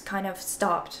abuse kind of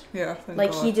stopped.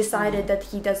 Like God. He decided that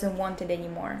he doesn't want it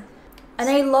anymore. And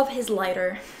I love his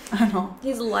lighter. I know.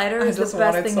 His lighter is the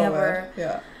best thing ever.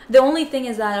 The only thing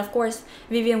is that, of course,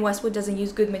 Vivienne Westwood doesn't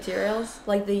use good materials.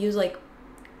 Like, they use, like,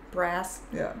 brass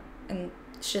and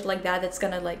shit like that that's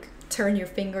gonna, like, turn your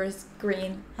fingers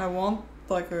green. I want,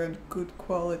 like, a good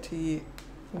quality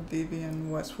Vivienne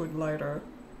Westwood lighter.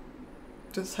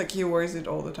 Just, like, he wears it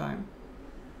all the time.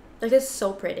 Like, it's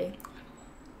so pretty.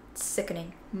 It's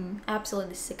sickening.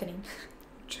 Absolutely sickening.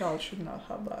 Child should not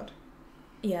have that.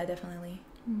 Yeah, definitely.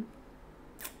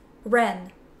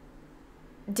 Ren.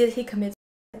 Did he commit?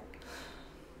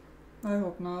 I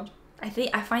hope not. I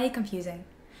find it confusing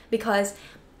because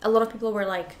a lot of people were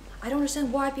like, I don't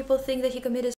understand why people think that he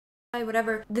committed suicide,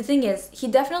 whatever. The thing is, he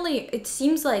definitely, it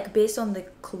seems like based on the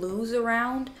clues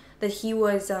around, that he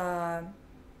was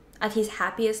at his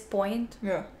happiest point.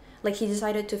 Like, he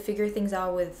decided to figure things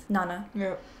out with Nana.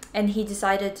 And he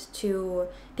decided to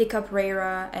pick up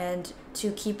Reira and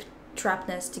to keep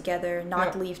Trapnest together,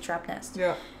 not leave Trapnest.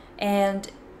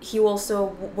 And he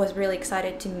also was really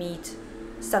excited to meet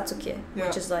Satsuki,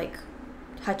 which is like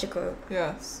Hachiko.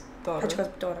 Hachiko's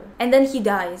daughter. And then he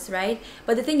dies, right?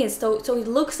 But the thing is, so it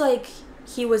looks like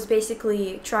he was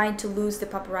basically trying to lose the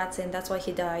paparazzi and that's why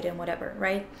he died and whatever,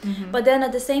 right? But then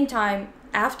at the same time,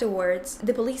 afterwards,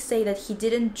 the police say that he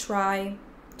didn't try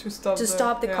to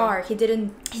stop the car. He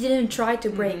didn't try to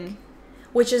brake,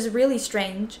 which is really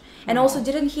strange. And also,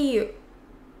 didn't he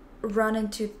run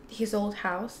into his old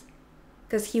house?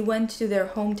 Because he went to their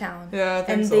hometown. I think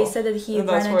and so. They said that he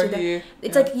ran into them.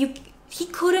 It's like he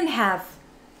couldn't have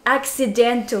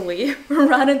accidentally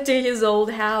run into his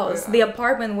old house, the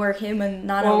apartment where him and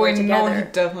Nana were together. Well, we know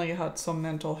he definitely had some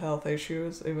mental health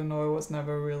issues, even though it was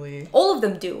never really... All of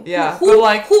them do. Yeah, who, but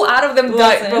like... Who out of them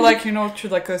doesn't? But like, you know, to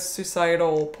like a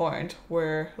suicidal point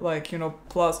where, like, you know,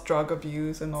 plus drug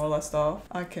abuse and all that stuff,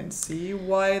 I can see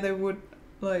why they would,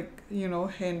 like, you know,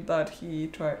 hint that he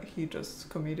just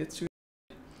committed suicide.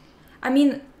 I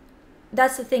mean,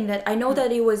 that's the thing, that I know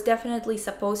that it was definitely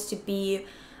supposed to be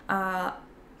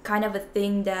kind of a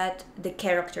thing that the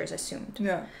characters assumed.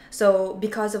 Yeah. So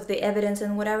because of the evidence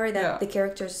and whatever, that the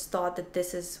characters thought that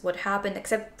this is what happened,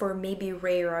 except for maybe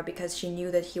Rhaera, because she knew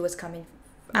that he was coming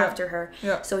after her.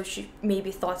 Yeah. So she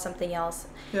maybe thought something else.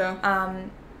 Yeah.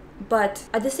 But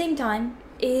at the same time,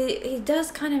 it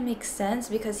does kind of make sense,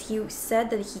 because he said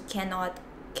that he cannot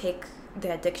kick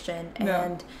the addiction,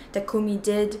 and Takumi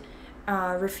did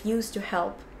refuse to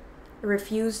help.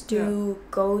 Refused to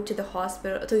go to the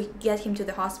hospital, to get him to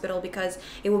the hospital, because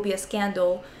it would be a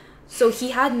scandal. So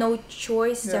he had no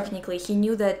choice, technically. He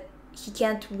knew that he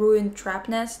can't ruin Trap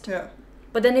Nest. Yeah.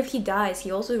 But then if he dies,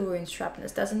 he also ruins Trap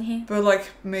Nest, doesn't he? But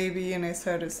like, maybe in his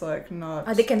head it's like not...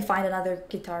 They can find another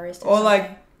guitarist or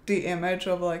like the image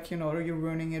of like, you know, you're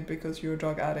ruining it because you're a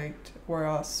drug addict,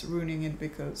 whereas ruining it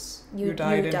because you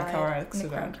died in a car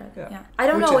accident. Yeah. I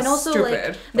don't know, and also stupid,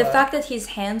 like the fact that his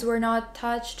hands were not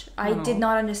touched, I did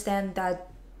not understand that.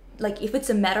 Like, if it's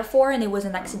a metaphor and it was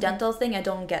an accidental thing, I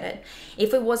don't get it.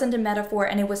 If it wasn't a metaphor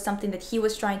and it was something that he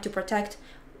was trying to protect,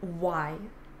 why?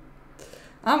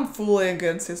 I'm fully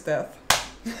against his death.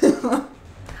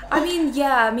 I mean,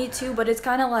 yeah, me too, but it's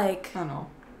kind of like... I know.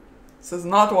 This is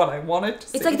not what I wanted to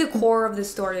see. It's like the core of the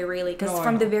story, really, because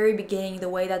from the very beginning, the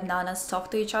way that Nanas talk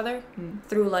to each other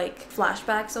through like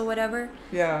flashbacks or whatever.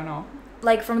 Yeah, I know.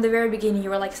 Like from the very beginning,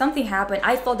 you were like, something happened.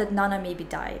 I thought that Nana maybe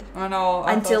died. I know.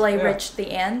 Until I reached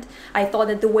the end, I thought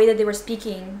that the way that they were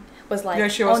speaking was like,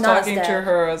 she was talking Nana's to dead.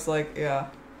 her as like,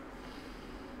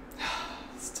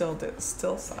 Still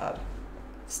sad.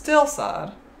 Still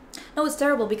sad. No, it's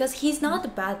terrible because he's not a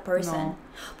bad person. No.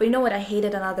 But you know what? I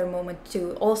hated another moment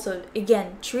too. Also,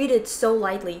 again, treated so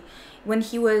lightly when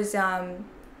he was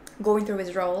going through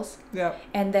his roles. Yeah.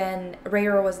 And then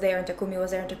Rhaera was there and Takumi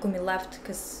was there and Takumi left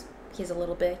because he's a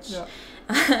little bitch.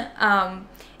 Yeah.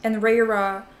 And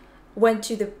Rhaera went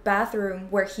to the bathroom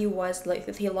where he was,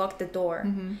 like, he locked the door.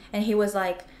 And he was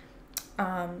like,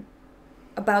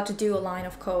 about to do a line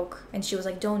of coke, and she was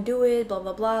like, don't do it, blah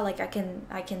blah blah, like I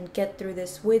can get through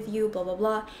this with you, blah blah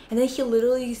blah. And then he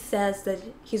literally says that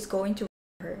he's going to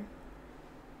her.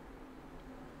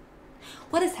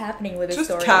 What is happening with this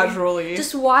story? Just casually.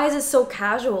 Just why is it so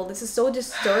casual? This is so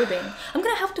disturbing. I'm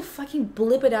gonna have to fucking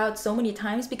blip it out so many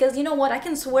times, because you know what, I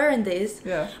can swear in this,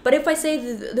 but if I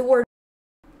say the word,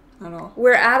 I know,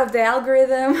 we're out of the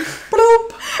algorithm.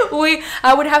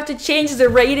 I would have to change the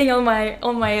rating on my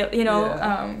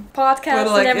podcast,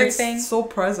 like, and everything. It's so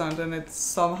present, and it's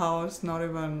somehow it's not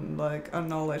even like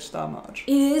acknowledged that much.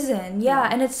 It isn't,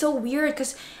 and it's so weird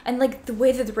because like the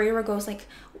way that Rhaera goes like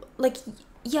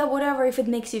yeah, whatever, if it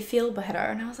makes you feel better,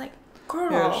 and I was like,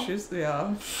 girl,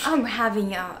 I'm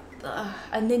having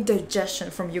an indigestion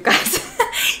from you guys.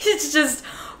 It's just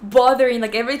bothering,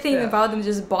 like everything about them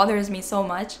just bothers me so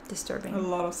much. Disturbing. A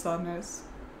lot of sadness.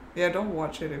 Yeah, don't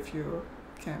watch it if you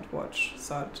can't watch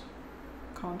sad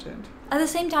content. At the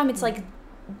same time, it's like,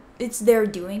 it's their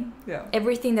doing. Yeah.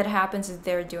 Everything that happens is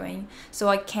their doing. So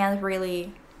I can't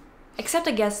really, except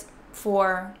I guess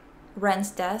for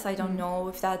Ren's death, I don't know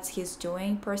if that's his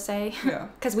doing per se. Yeah.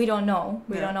 Because we don't know.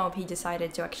 We don't know if he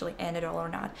decided to actually end it all or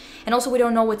not. And also we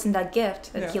don't know what's in that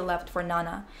gift that he left for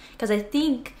Nana. Because I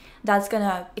think that's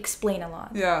gonna explain a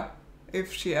lot. Yeah.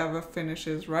 If she ever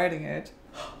finishes writing it.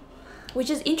 Which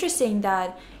is interesting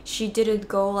that she didn't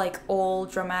go like all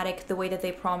dramatic the way that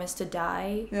they promised to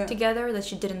die together. That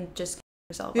she didn't just kill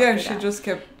herself. Yeah, she just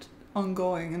kept on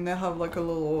going, and they have like a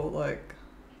little like.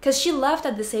 Because she left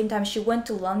at the same time. She went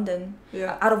to London.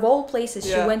 Yeah. Out of all places,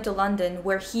 she went to London,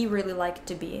 where he really liked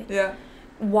to be. Yeah.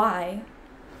 Why?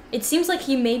 It seems like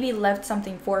he maybe left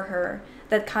something for her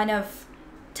that kind of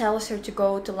tells her to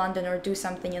go to London or do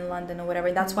something in London or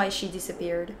whatever. That's why she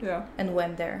disappeared. Yeah. And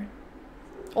went there.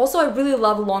 Also, I really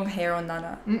love long hair on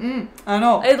Nana. I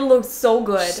know. It looks so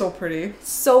good. So pretty.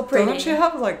 So pretty. Doesn't she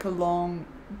have like a long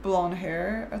blonde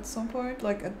hair at some point?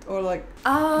 Like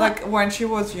when she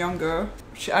was younger.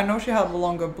 I know she had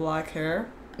longer black hair.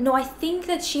 No, I think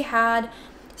that she had.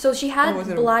 So she had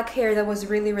black hair that was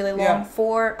really really long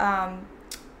for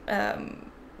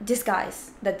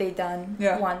disguise that they done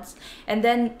Yeah. once. And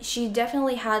then she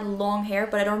definitely had long hair,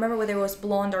 but I don't remember whether it was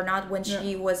blonde or not when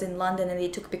she was in London and they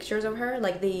took pictures of her,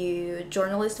 like the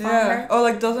journalist found her. Oh,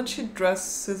 like doesn't she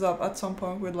dresses up at some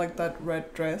point with like that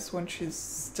red dress when she's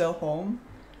still home?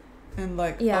 And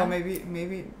like, Yeah. oh,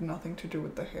 maybe nothing to do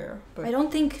with the hair, but I don't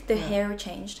think the Yeah. hair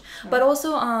changed. Yeah. But also,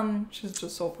 she's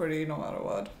just so pretty no matter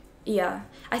what. yeah,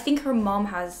 I think her mom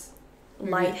has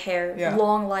light hair, Yeah.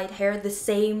 long light hair, the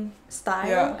same style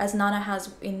Yeah. as Nana has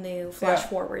in the flash Yeah.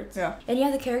 forwards. Yeah. Any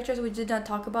other characters we did not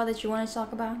talk about that you want to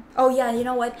talk about? Oh yeah, you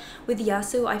know what? With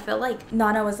Yasu, I felt like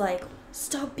Nana was like,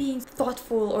 stop being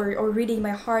thoughtful or reading my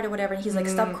heart or whatever, and he's like,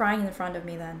 stop crying in front of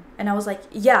me then. And I was like,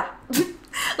 yeah.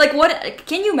 Like, what?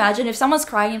 Can you imagine if someone's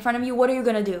crying in front of you, what are you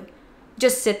gonna do?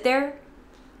 Just sit there?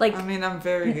 Like, I mean, I'm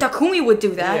very Takumi would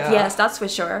do that, Yeah. yes, that's for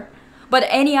sure. But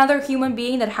any other human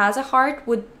being that has a heart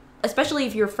would, especially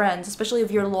if you're friends, especially if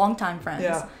you're longtime friends,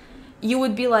 Yeah. you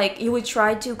would be like, you would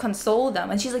try to console them.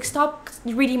 And she's like, stop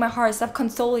reading my heart, stop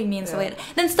consoling me and so Yeah.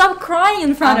 then stop crying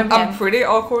in front of him. I'm pretty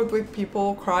awkward with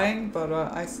people crying, but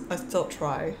I still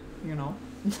try, you know.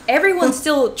 Everyone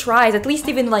still tries, at least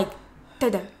even like,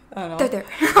 da-da, I know. da-da.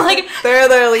 Like,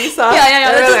 There, Lisa.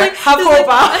 yeah. There, Just there. like, Have just hope,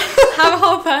 like, have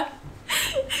hope.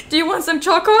 Do you want some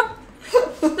choco?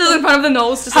 Just in front of the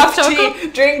nose, just Have like choco. tea,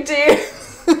 drink tea.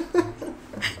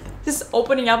 Just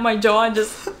opening up my jaw and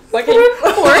just fucking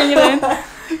pouring it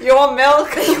in. You want milk?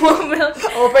 You want milk?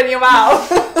 Open your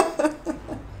mouth.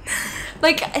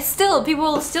 Like, still,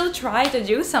 people still try to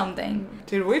do something.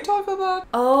 Did we talk about?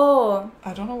 Oh,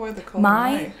 I don't know why they call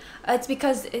Mai? It's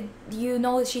because, you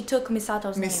know, she took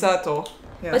Misato's name. Misato.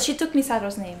 Yeah. But she took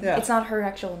Misato's name. Yeah. It's not her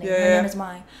actual name. Yeah, Her yeah. name is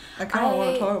Mai. I kind of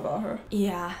want to talk about her.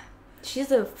 Yeah.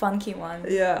 She's a funky one.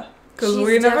 Yeah. Because She's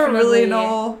we never really definitely-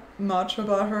 know much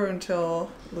about her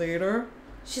until later.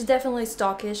 She's definitely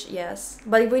stalkish, yes.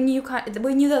 But we knew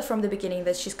that from the beginning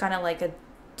that she's kind of like a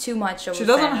too much of She a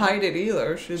doesn't fan. hide it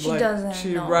either. She doesn't,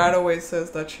 She no. right away says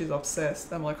that she's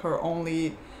obsessed, and like her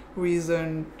only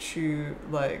reason to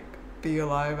like be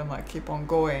alive and like keep on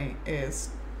going is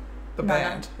the Nana.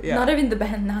 band. Yeah. Not even the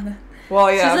band, Nana.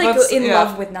 Well, yeah. She's like but in yeah.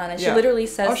 love with Nana. She Yeah. literally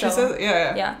says Oh, she so. says,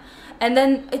 yeah. Yeah, and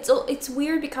then it's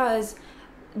weird because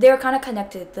they're kind of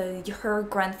connected. Her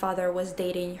grandfather was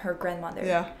dating her grandmother.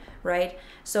 Yeah. Right.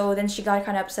 So then she got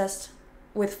kind of obsessed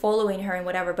with following her and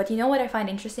whatever. But you know what I find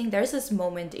interesting? There's this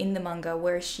moment in the manga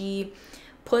where she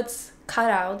puts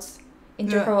cutouts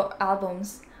into Yeah. her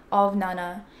albums of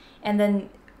Nana, and then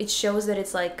it shows that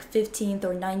it's like 15th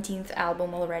or 19th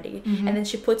album already. Mm-hmm. And then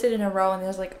she puts it in a row, and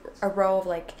there's like a row of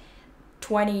like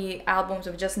 20 albums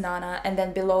of just Nana, and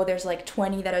then below there's like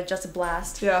 20 that are just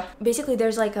Blast. Yeah. Basically,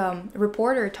 there's like a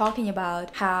reporter talking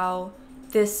about how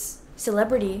this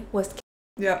celebrity was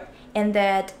Yeah. and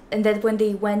that when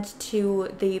they went to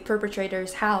the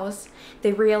perpetrator's house,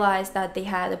 they realized that they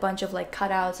had a bunch of like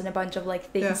cutouts and a bunch of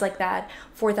like things Yeah. like that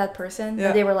for that person. Yeah.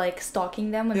 That they were like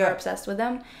stalking them and Yeah. were obsessed with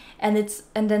them. And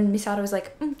then Misato was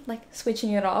like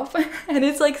switching it off. And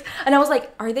it's like, and I was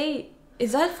like,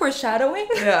 is that foreshadowing?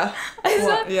 Yeah. Is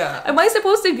Well, that- yeah. Am I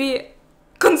supposed to be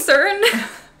concerned?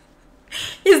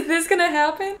 Is this gonna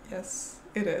happen? Yes,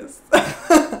 it is.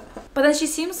 But then she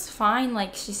seems fine,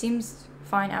 like she seems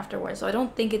fine afterwards, so I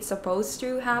don't think it's supposed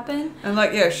to happen. And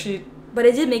like, yeah, she. But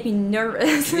it did make me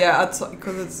nervous. Yeah, it's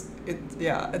because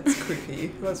it's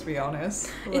creepy. Let's be honest.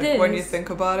 Like, It when you is. think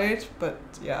about it. But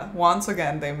yeah, once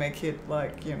again, they make it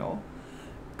like, you know,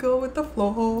 go with the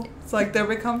flow. It's like they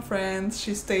become friends.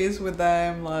 She stays with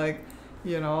them. Like,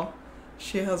 you know,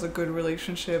 she has a good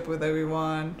relationship with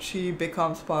everyone. She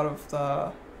becomes part of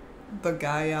the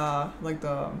Gaia, like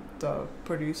the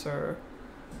producer.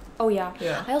 Oh yeah.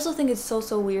 Yeah. I also think it's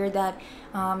so weird that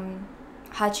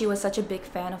Hachi was such a big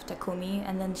fan of Takumi,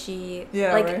 and then she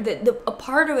like right. a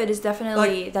part of it is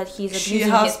definitely Like, that he's she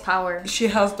abusing has- his power. She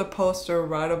has the poster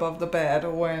right above the bed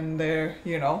when they're,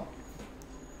 you know,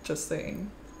 just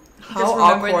saying. How Just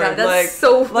remember awkward. that. That's like,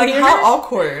 so like weird. how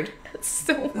awkward. That's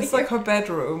so weird. It's like her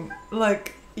bedroom.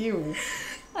 Like, ew.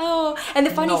 Oh, and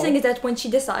the funny No. thing is that when she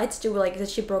decides to like that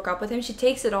she broke up with him, she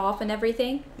takes it off and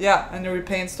everything. Yeah, and it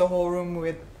repaints the whole room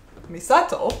with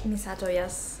Misato. Misato,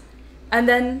 yes. And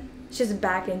then she's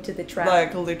back into the trap.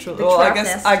 Like, literally. The Well,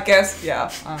 trapness. I guess, yeah.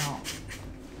 I don't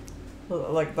know.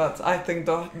 Like, that, I think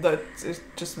that it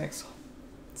just makes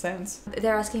sense.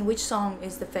 They're asking which song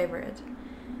is the favorite.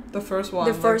 The first one.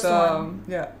 The like first one.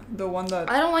 Yeah, the one that.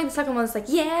 I don't like the second one. It's like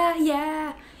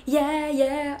yeah.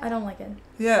 I don't like it.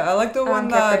 Yeah, I like the I one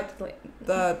don't care that practically.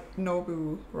 that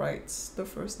Nobu writes the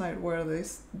first night where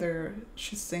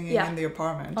she's singing Yeah. in the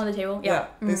apartment. On the table. Yeah,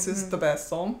 Yeah. this is the best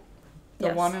song. The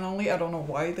Yes. one and only. I don't know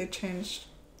why they changed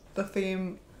the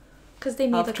theme Because they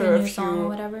made like a new song or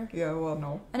whatever. Yeah, well,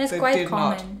 no. And it's quite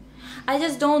common. I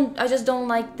just don't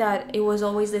like that it was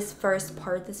always this first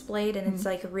part displayed and it's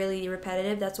like really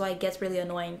repetitive. That's why it gets really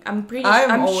annoying. I'm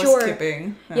always sure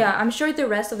skipping. Yeah, I'm sure the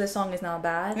rest of the song is not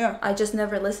bad. Yeah. I just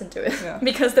never listen to it. Yeah.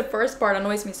 Because the first part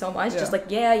annoys me so much. Yeah. Just like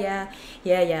yeah.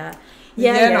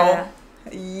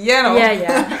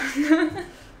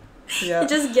 Yeah. It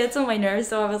just gets on my nerves,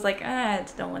 so I was like, I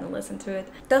just don't want to listen to it.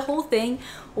 The whole thing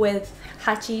with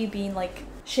Hachi being like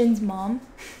Shin's mom,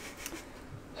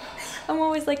 I'm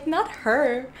always like, not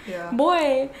her. Yeah.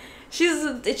 Boy, she's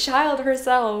a child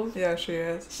herself. Yeah, she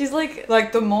is. She's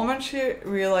like the moment she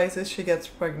realizes she gets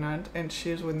pregnant and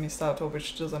she's with Misato, but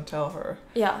she doesn't tell her.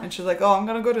 Yeah. And she's like, oh, I'm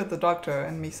gonna go to the doctor.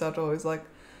 And Misato is like,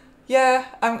 yeah,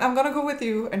 I'm gonna go with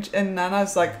you. And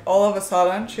Nana's like, all of a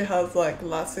sudden, she has like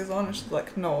glasses on and she's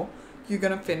like, no, you're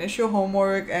gonna finish your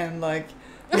homework and like,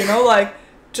 you know, like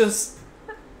just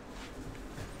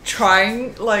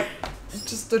trying like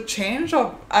just the change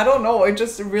of, I don't know, it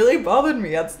just really bothered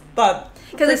me at that.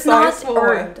 Because it's not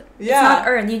earned. Yeah. It's not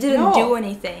earned. You didn't do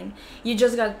anything. You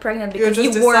just got pregnant because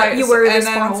you were responsible. And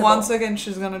then once again,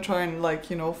 she's gonna try and like,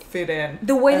 you know, fit in.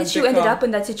 The way that you ended up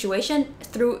in that situation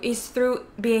is through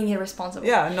being irresponsible.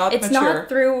 Yeah, not it's mature. Not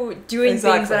through doing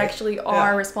things that actually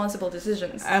are responsible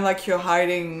decisions. And like you're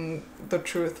hiding the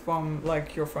truth from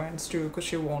like your friends too, because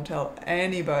she won't tell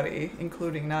anybody,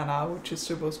 including Nana, which is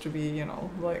supposed to be, you know,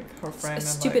 like her friend. A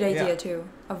stupid idea too.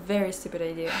 A very stupid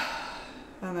idea.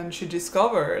 And then she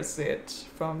discovers it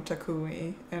from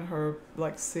Takumi and her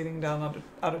like sitting down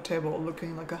at a table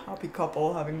looking like a happy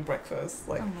couple having breakfast.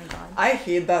 Like, oh my god. I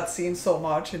hate that scene so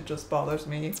much, it just bothers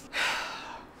me.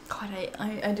 God,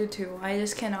 I do too. I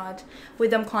just cannot. With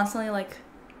them constantly like...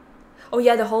 Oh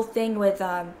yeah, the whole thing with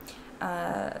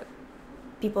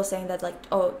people saying that like,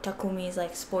 oh, Takumi is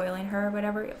like spoiling her or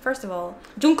whatever. First of all,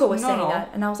 Junko was saying that.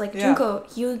 And I was like, Junko,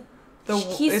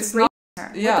 he's raping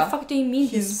her. Yeah. What the fuck do you mean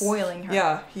he's spoiling her?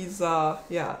 Yeah, he's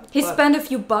He spent a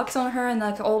few bucks on her and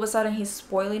like all of a sudden he's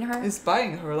spoiling her. He's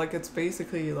buying her. Like it's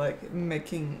basically like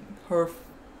making her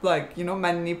like, you know,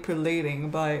 manipulating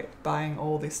by buying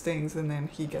all these things, and then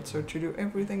he gets her to do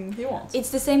everything he wants. It's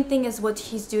the same thing as what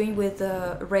he's doing with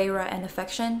Reira and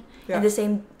affection, and the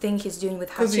same thing he's doing with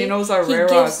Hachi. Because he knows that Reira is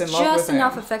in love with him. He gives just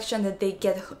enough affection that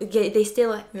they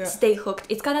still stay hooked.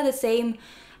 It's kind of the same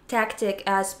tactic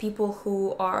as people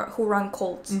who run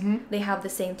cults. They have the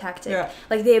same tactic.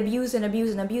 Like they abuse and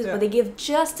abuse and abuse, but they give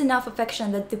just enough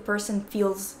affection that the person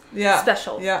feels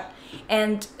special.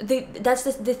 And that's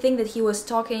the thing that he was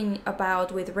talking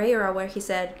about with Reira, where he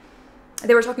said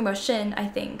they were talking about Shin, I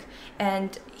think,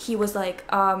 and he was like,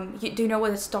 do you know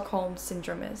what the Stockholm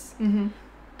syndrome is?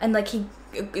 And like he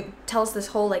tells this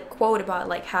whole like quote about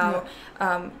like how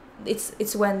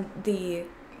it's when the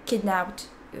kidnapped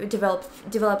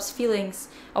develops feelings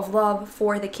of love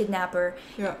for the kidnapper,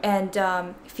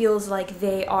 and feels like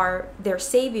they are their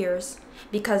saviors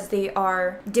because they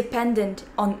are dependent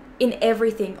in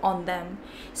everything on them.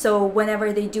 So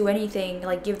whenever they do anything,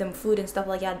 like give them food and stuff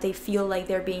like that, they feel like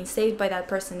they're being saved by that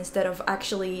person instead of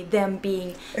actually them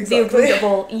being the root of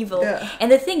all evil.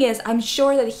 And the thing is, I'm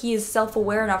sure that he is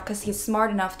self-aware enough because he's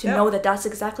smart enough to know that that's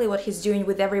exactly what he's doing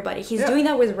with everybody. He's doing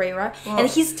that with Reira, and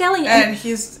he's telling... And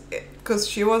he's... Because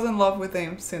she was in love with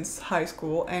him since high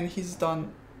school, and he's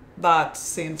done that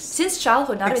since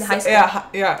childhood, not in high school.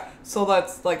 Yeah. So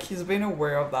that's like he's been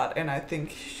aware of that, and I think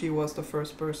she was the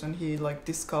first person he like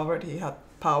discovered he had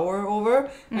power over,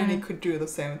 and he could do the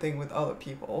same thing with other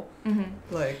people.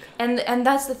 Like, and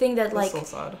that's the thing that like so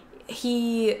sad.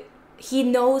 He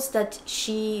knows that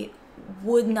she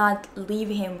would not leave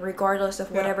him regardless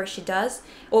of whatever she does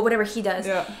or whatever he does.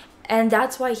 And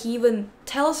that's why he even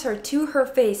tells her to her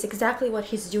face exactly what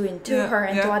he's doing to her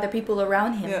and to other people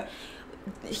around him.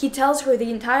 He tells her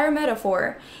the entire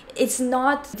metaphor. It's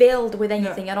not veiled with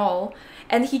anything at all.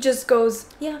 And he just goes,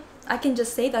 I can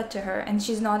just say that to her and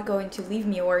she's not going to leave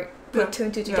me or put two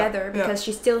and two together because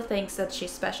she still thinks that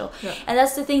she's special. And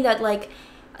that's the thing that like...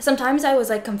 Sometimes I was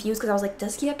like confused because I was like,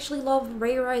 does he actually love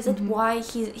Reira? Is it why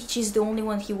she's the only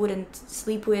one he wouldn't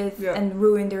sleep with and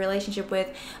ruin the relationship with?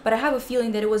 But I have a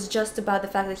feeling that it was just about the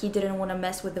fact that he didn't want to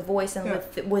mess with the voice and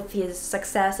with his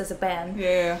success as a band.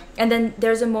 And then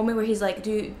there's a moment where he's like,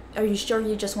 are you sure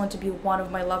you just want to be one of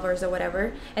my lovers or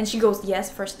whatever? And she goes, yes,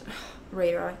 first.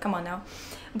 Reira, come on now.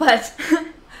 But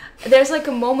there's like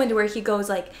a moment where he goes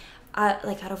like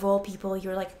out of all people,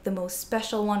 you're like the most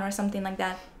special one or something like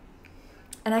that.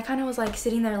 And I kind of was like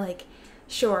sitting there like,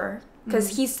 sure.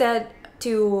 Because he said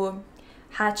to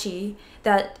Hachi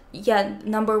that,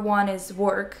 number one is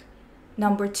work.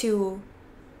 Number two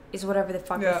is whatever the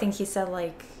fuck. I think he said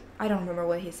like, I don't remember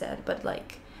what he said. But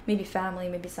like, maybe family,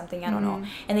 maybe something, I don't know.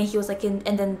 And then he was like, and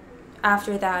then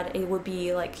after that it would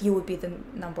be like you would be the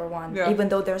number one, even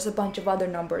though there's a bunch of other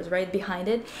numbers right behind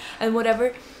it and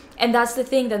whatever. And that's the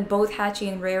thing, that both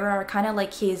Hachi and Reira are kind of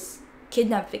like his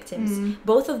kidnapped victims.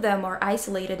 Both of them are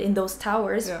isolated in those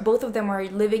towers. Both of them are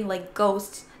living like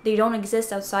ghosts. They don't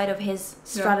exist outside of his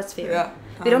stratosphere.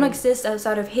 They don't exist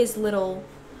outside of his little...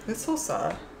 It's so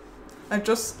sad. I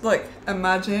just like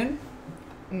imagine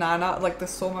Nana, like there's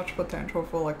so much potential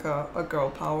for like a girl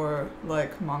power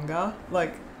like manga,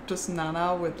 like just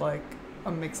Nana with like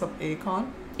a mix of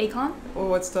Akon. Or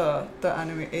what's the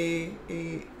anime A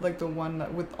like the one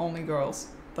that with only girls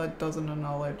that doesn't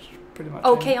acknowledge pretty much.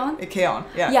 K-On? K-On,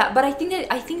 yeah. Yeah, but I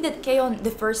think that K-On,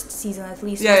 the first season at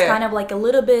least, was kind of like a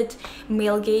little bit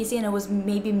male gazy, and it was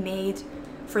maybe made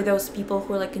for those people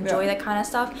who like enjoy that kind of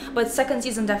stuff. But second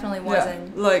season definitely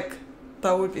wasn't. Yeah, like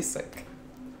that would be sick.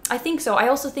 I think so. I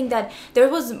also think that there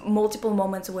was multiple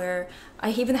moments where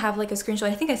I even have like a screenshot.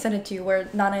 I think I sent it to you where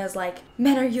Nana is like,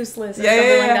 "Men are useless" or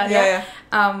something like that.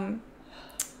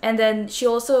 And then she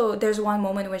also, there's one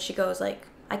moment where she goes like,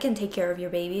 "I can take care of your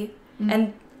baby,"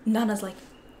 and Nana's like,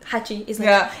 Hachi is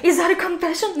like, "Is that a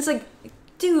confession?" It's like,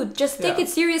 dude, just take it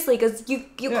seriously, because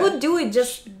you could do it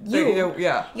just you.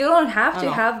 You don't have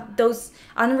to have those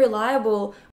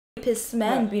unreliable rapist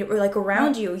men be like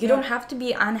around you. You don't have to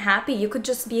be unhappy. You could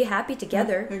just be happy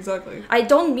together. Exactly. I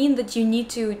don't mean that you need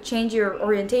to change your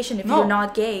orientation if you're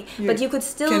not gay, but you could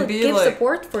still give like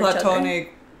support for each other.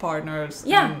 Platonic partners.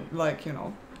 And like, you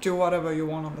know, do whatever you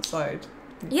want on the side.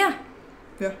 Yeah.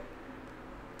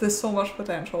 There's so much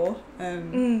potential,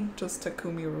 and just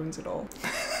Takumi ruins it all.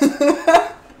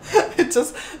 It's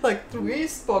just like we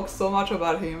spoke so much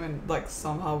about him, and like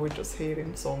somehow we just hate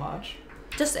him so much.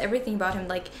 Just everything about him,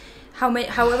 like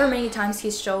however many times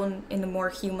he's shown in a more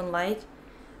human light,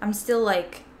 I'm still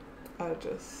like,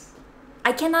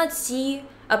 I cannot see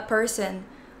a person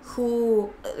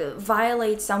who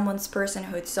violates someone's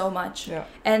personhood so much,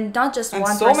 and not just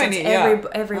one person,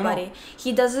 everybody.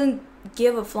 He doesn't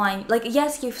give a flying, like,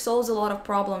 yes, he solves a lot of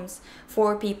problems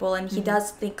for people, and he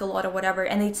does think a lot of whatever,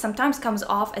 and it sometimes comes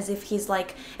off as if he's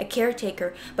like a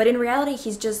caretaker, but in reality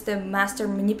he's just the master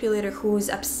manipulator who's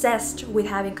obsessed with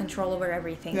having control over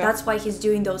everything. That's why he's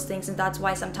doing those things, and that's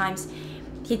why sometimes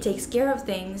he takes care of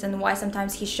things, and why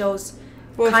sometimes he shows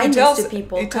kindness to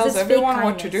people. He tells everyone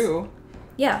what to do.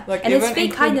 Like, and it's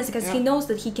fake kindness because he knows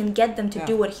that he can get them to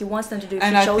do what he wants them to do if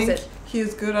he shows it.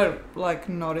 He's good at like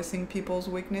noticing people's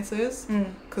weaknesses,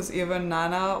 because even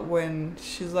Nana, when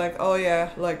she's like, oh yeah,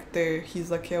 like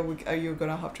he's like, yeah, are you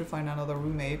gonna have to find another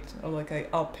roommate, or like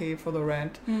I'll pay for the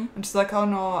rent, and she's like, oh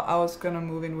no, I was gonna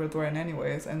move in with Ren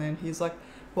anyways, and then he's like,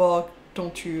 well,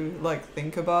 don't you like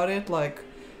think about it, like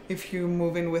if you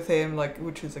move in with him, like,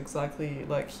 which is exactly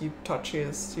like he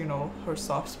touches, you know, her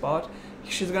soft spot,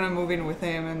 she's gonna move in with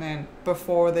him, and then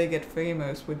before they get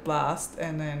famous with Blast,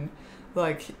 and then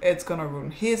like it's gonna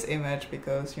ruin his image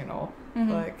because, you know,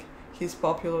 like he's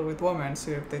popular with women,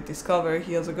 so if they discover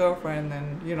he has a girlfriend,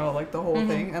 then, you know, like the whole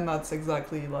thing, and that's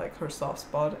exactly like her soft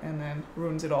spot, and then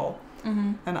ruins it all.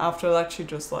 And after that she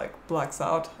just like blacks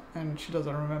out, and she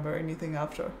doesn't remember anything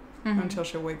after until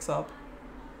she wakes up.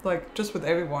 Like, just with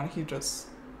everyone, he just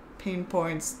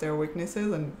pinpoints their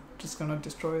weaknesses and just gonna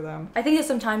destroy them. I think that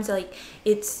sometimes like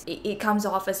it comes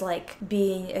off as like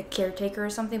being a caretaker or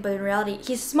something, but in reality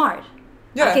he's smart.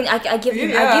 I give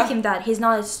him that. He's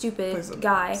not a stupid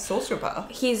guy. Sociopath.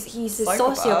 He's a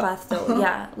sociopath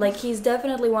though. Like he's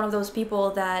definitely one of those people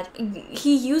that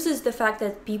he uses the fact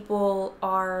that people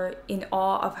are in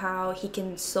awe of how he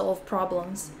can solve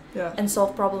problems. And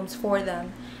solve problems for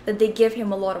them, that they give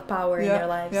him a lot of power in their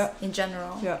lives in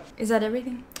general. Is that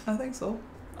everything? I think so.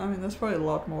 I mean, there's probably a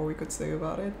lot more we could say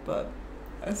about it, but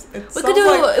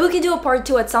we could do a part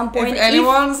 2 at some point. If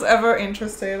anyone's ever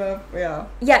interested,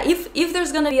 if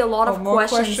there's gonna be a lot of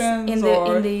questions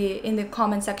in the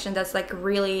comment section that's like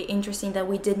really interesting that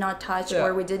we did not touch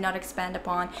or we did not expand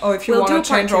upon. Oh, if you want to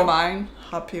change our mind,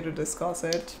 happy to discuss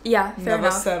it. Fair Never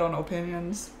enough. set on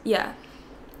opinions.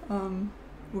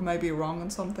 We might be wrong on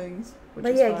some things. But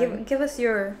give us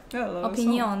your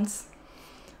opinions.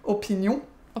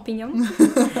 Opinion?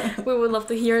 We would love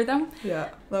to hear them. Yeah,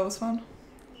 that was fun.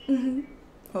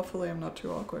 Hopefully I'm not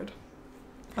too awkward.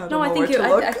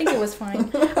 I think it was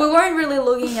fine. We weren't really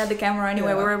looking at the camera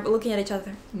anyway. We were looking at each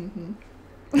other.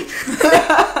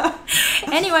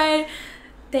 Anyway,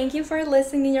 thank you for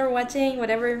listening or watching,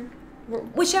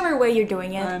 whichever way you're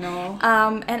doing it. I know.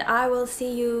 And I will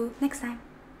see you next time.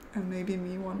 And maybe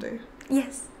me one day.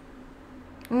 Yes.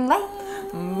 Bye.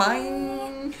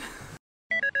 Bye.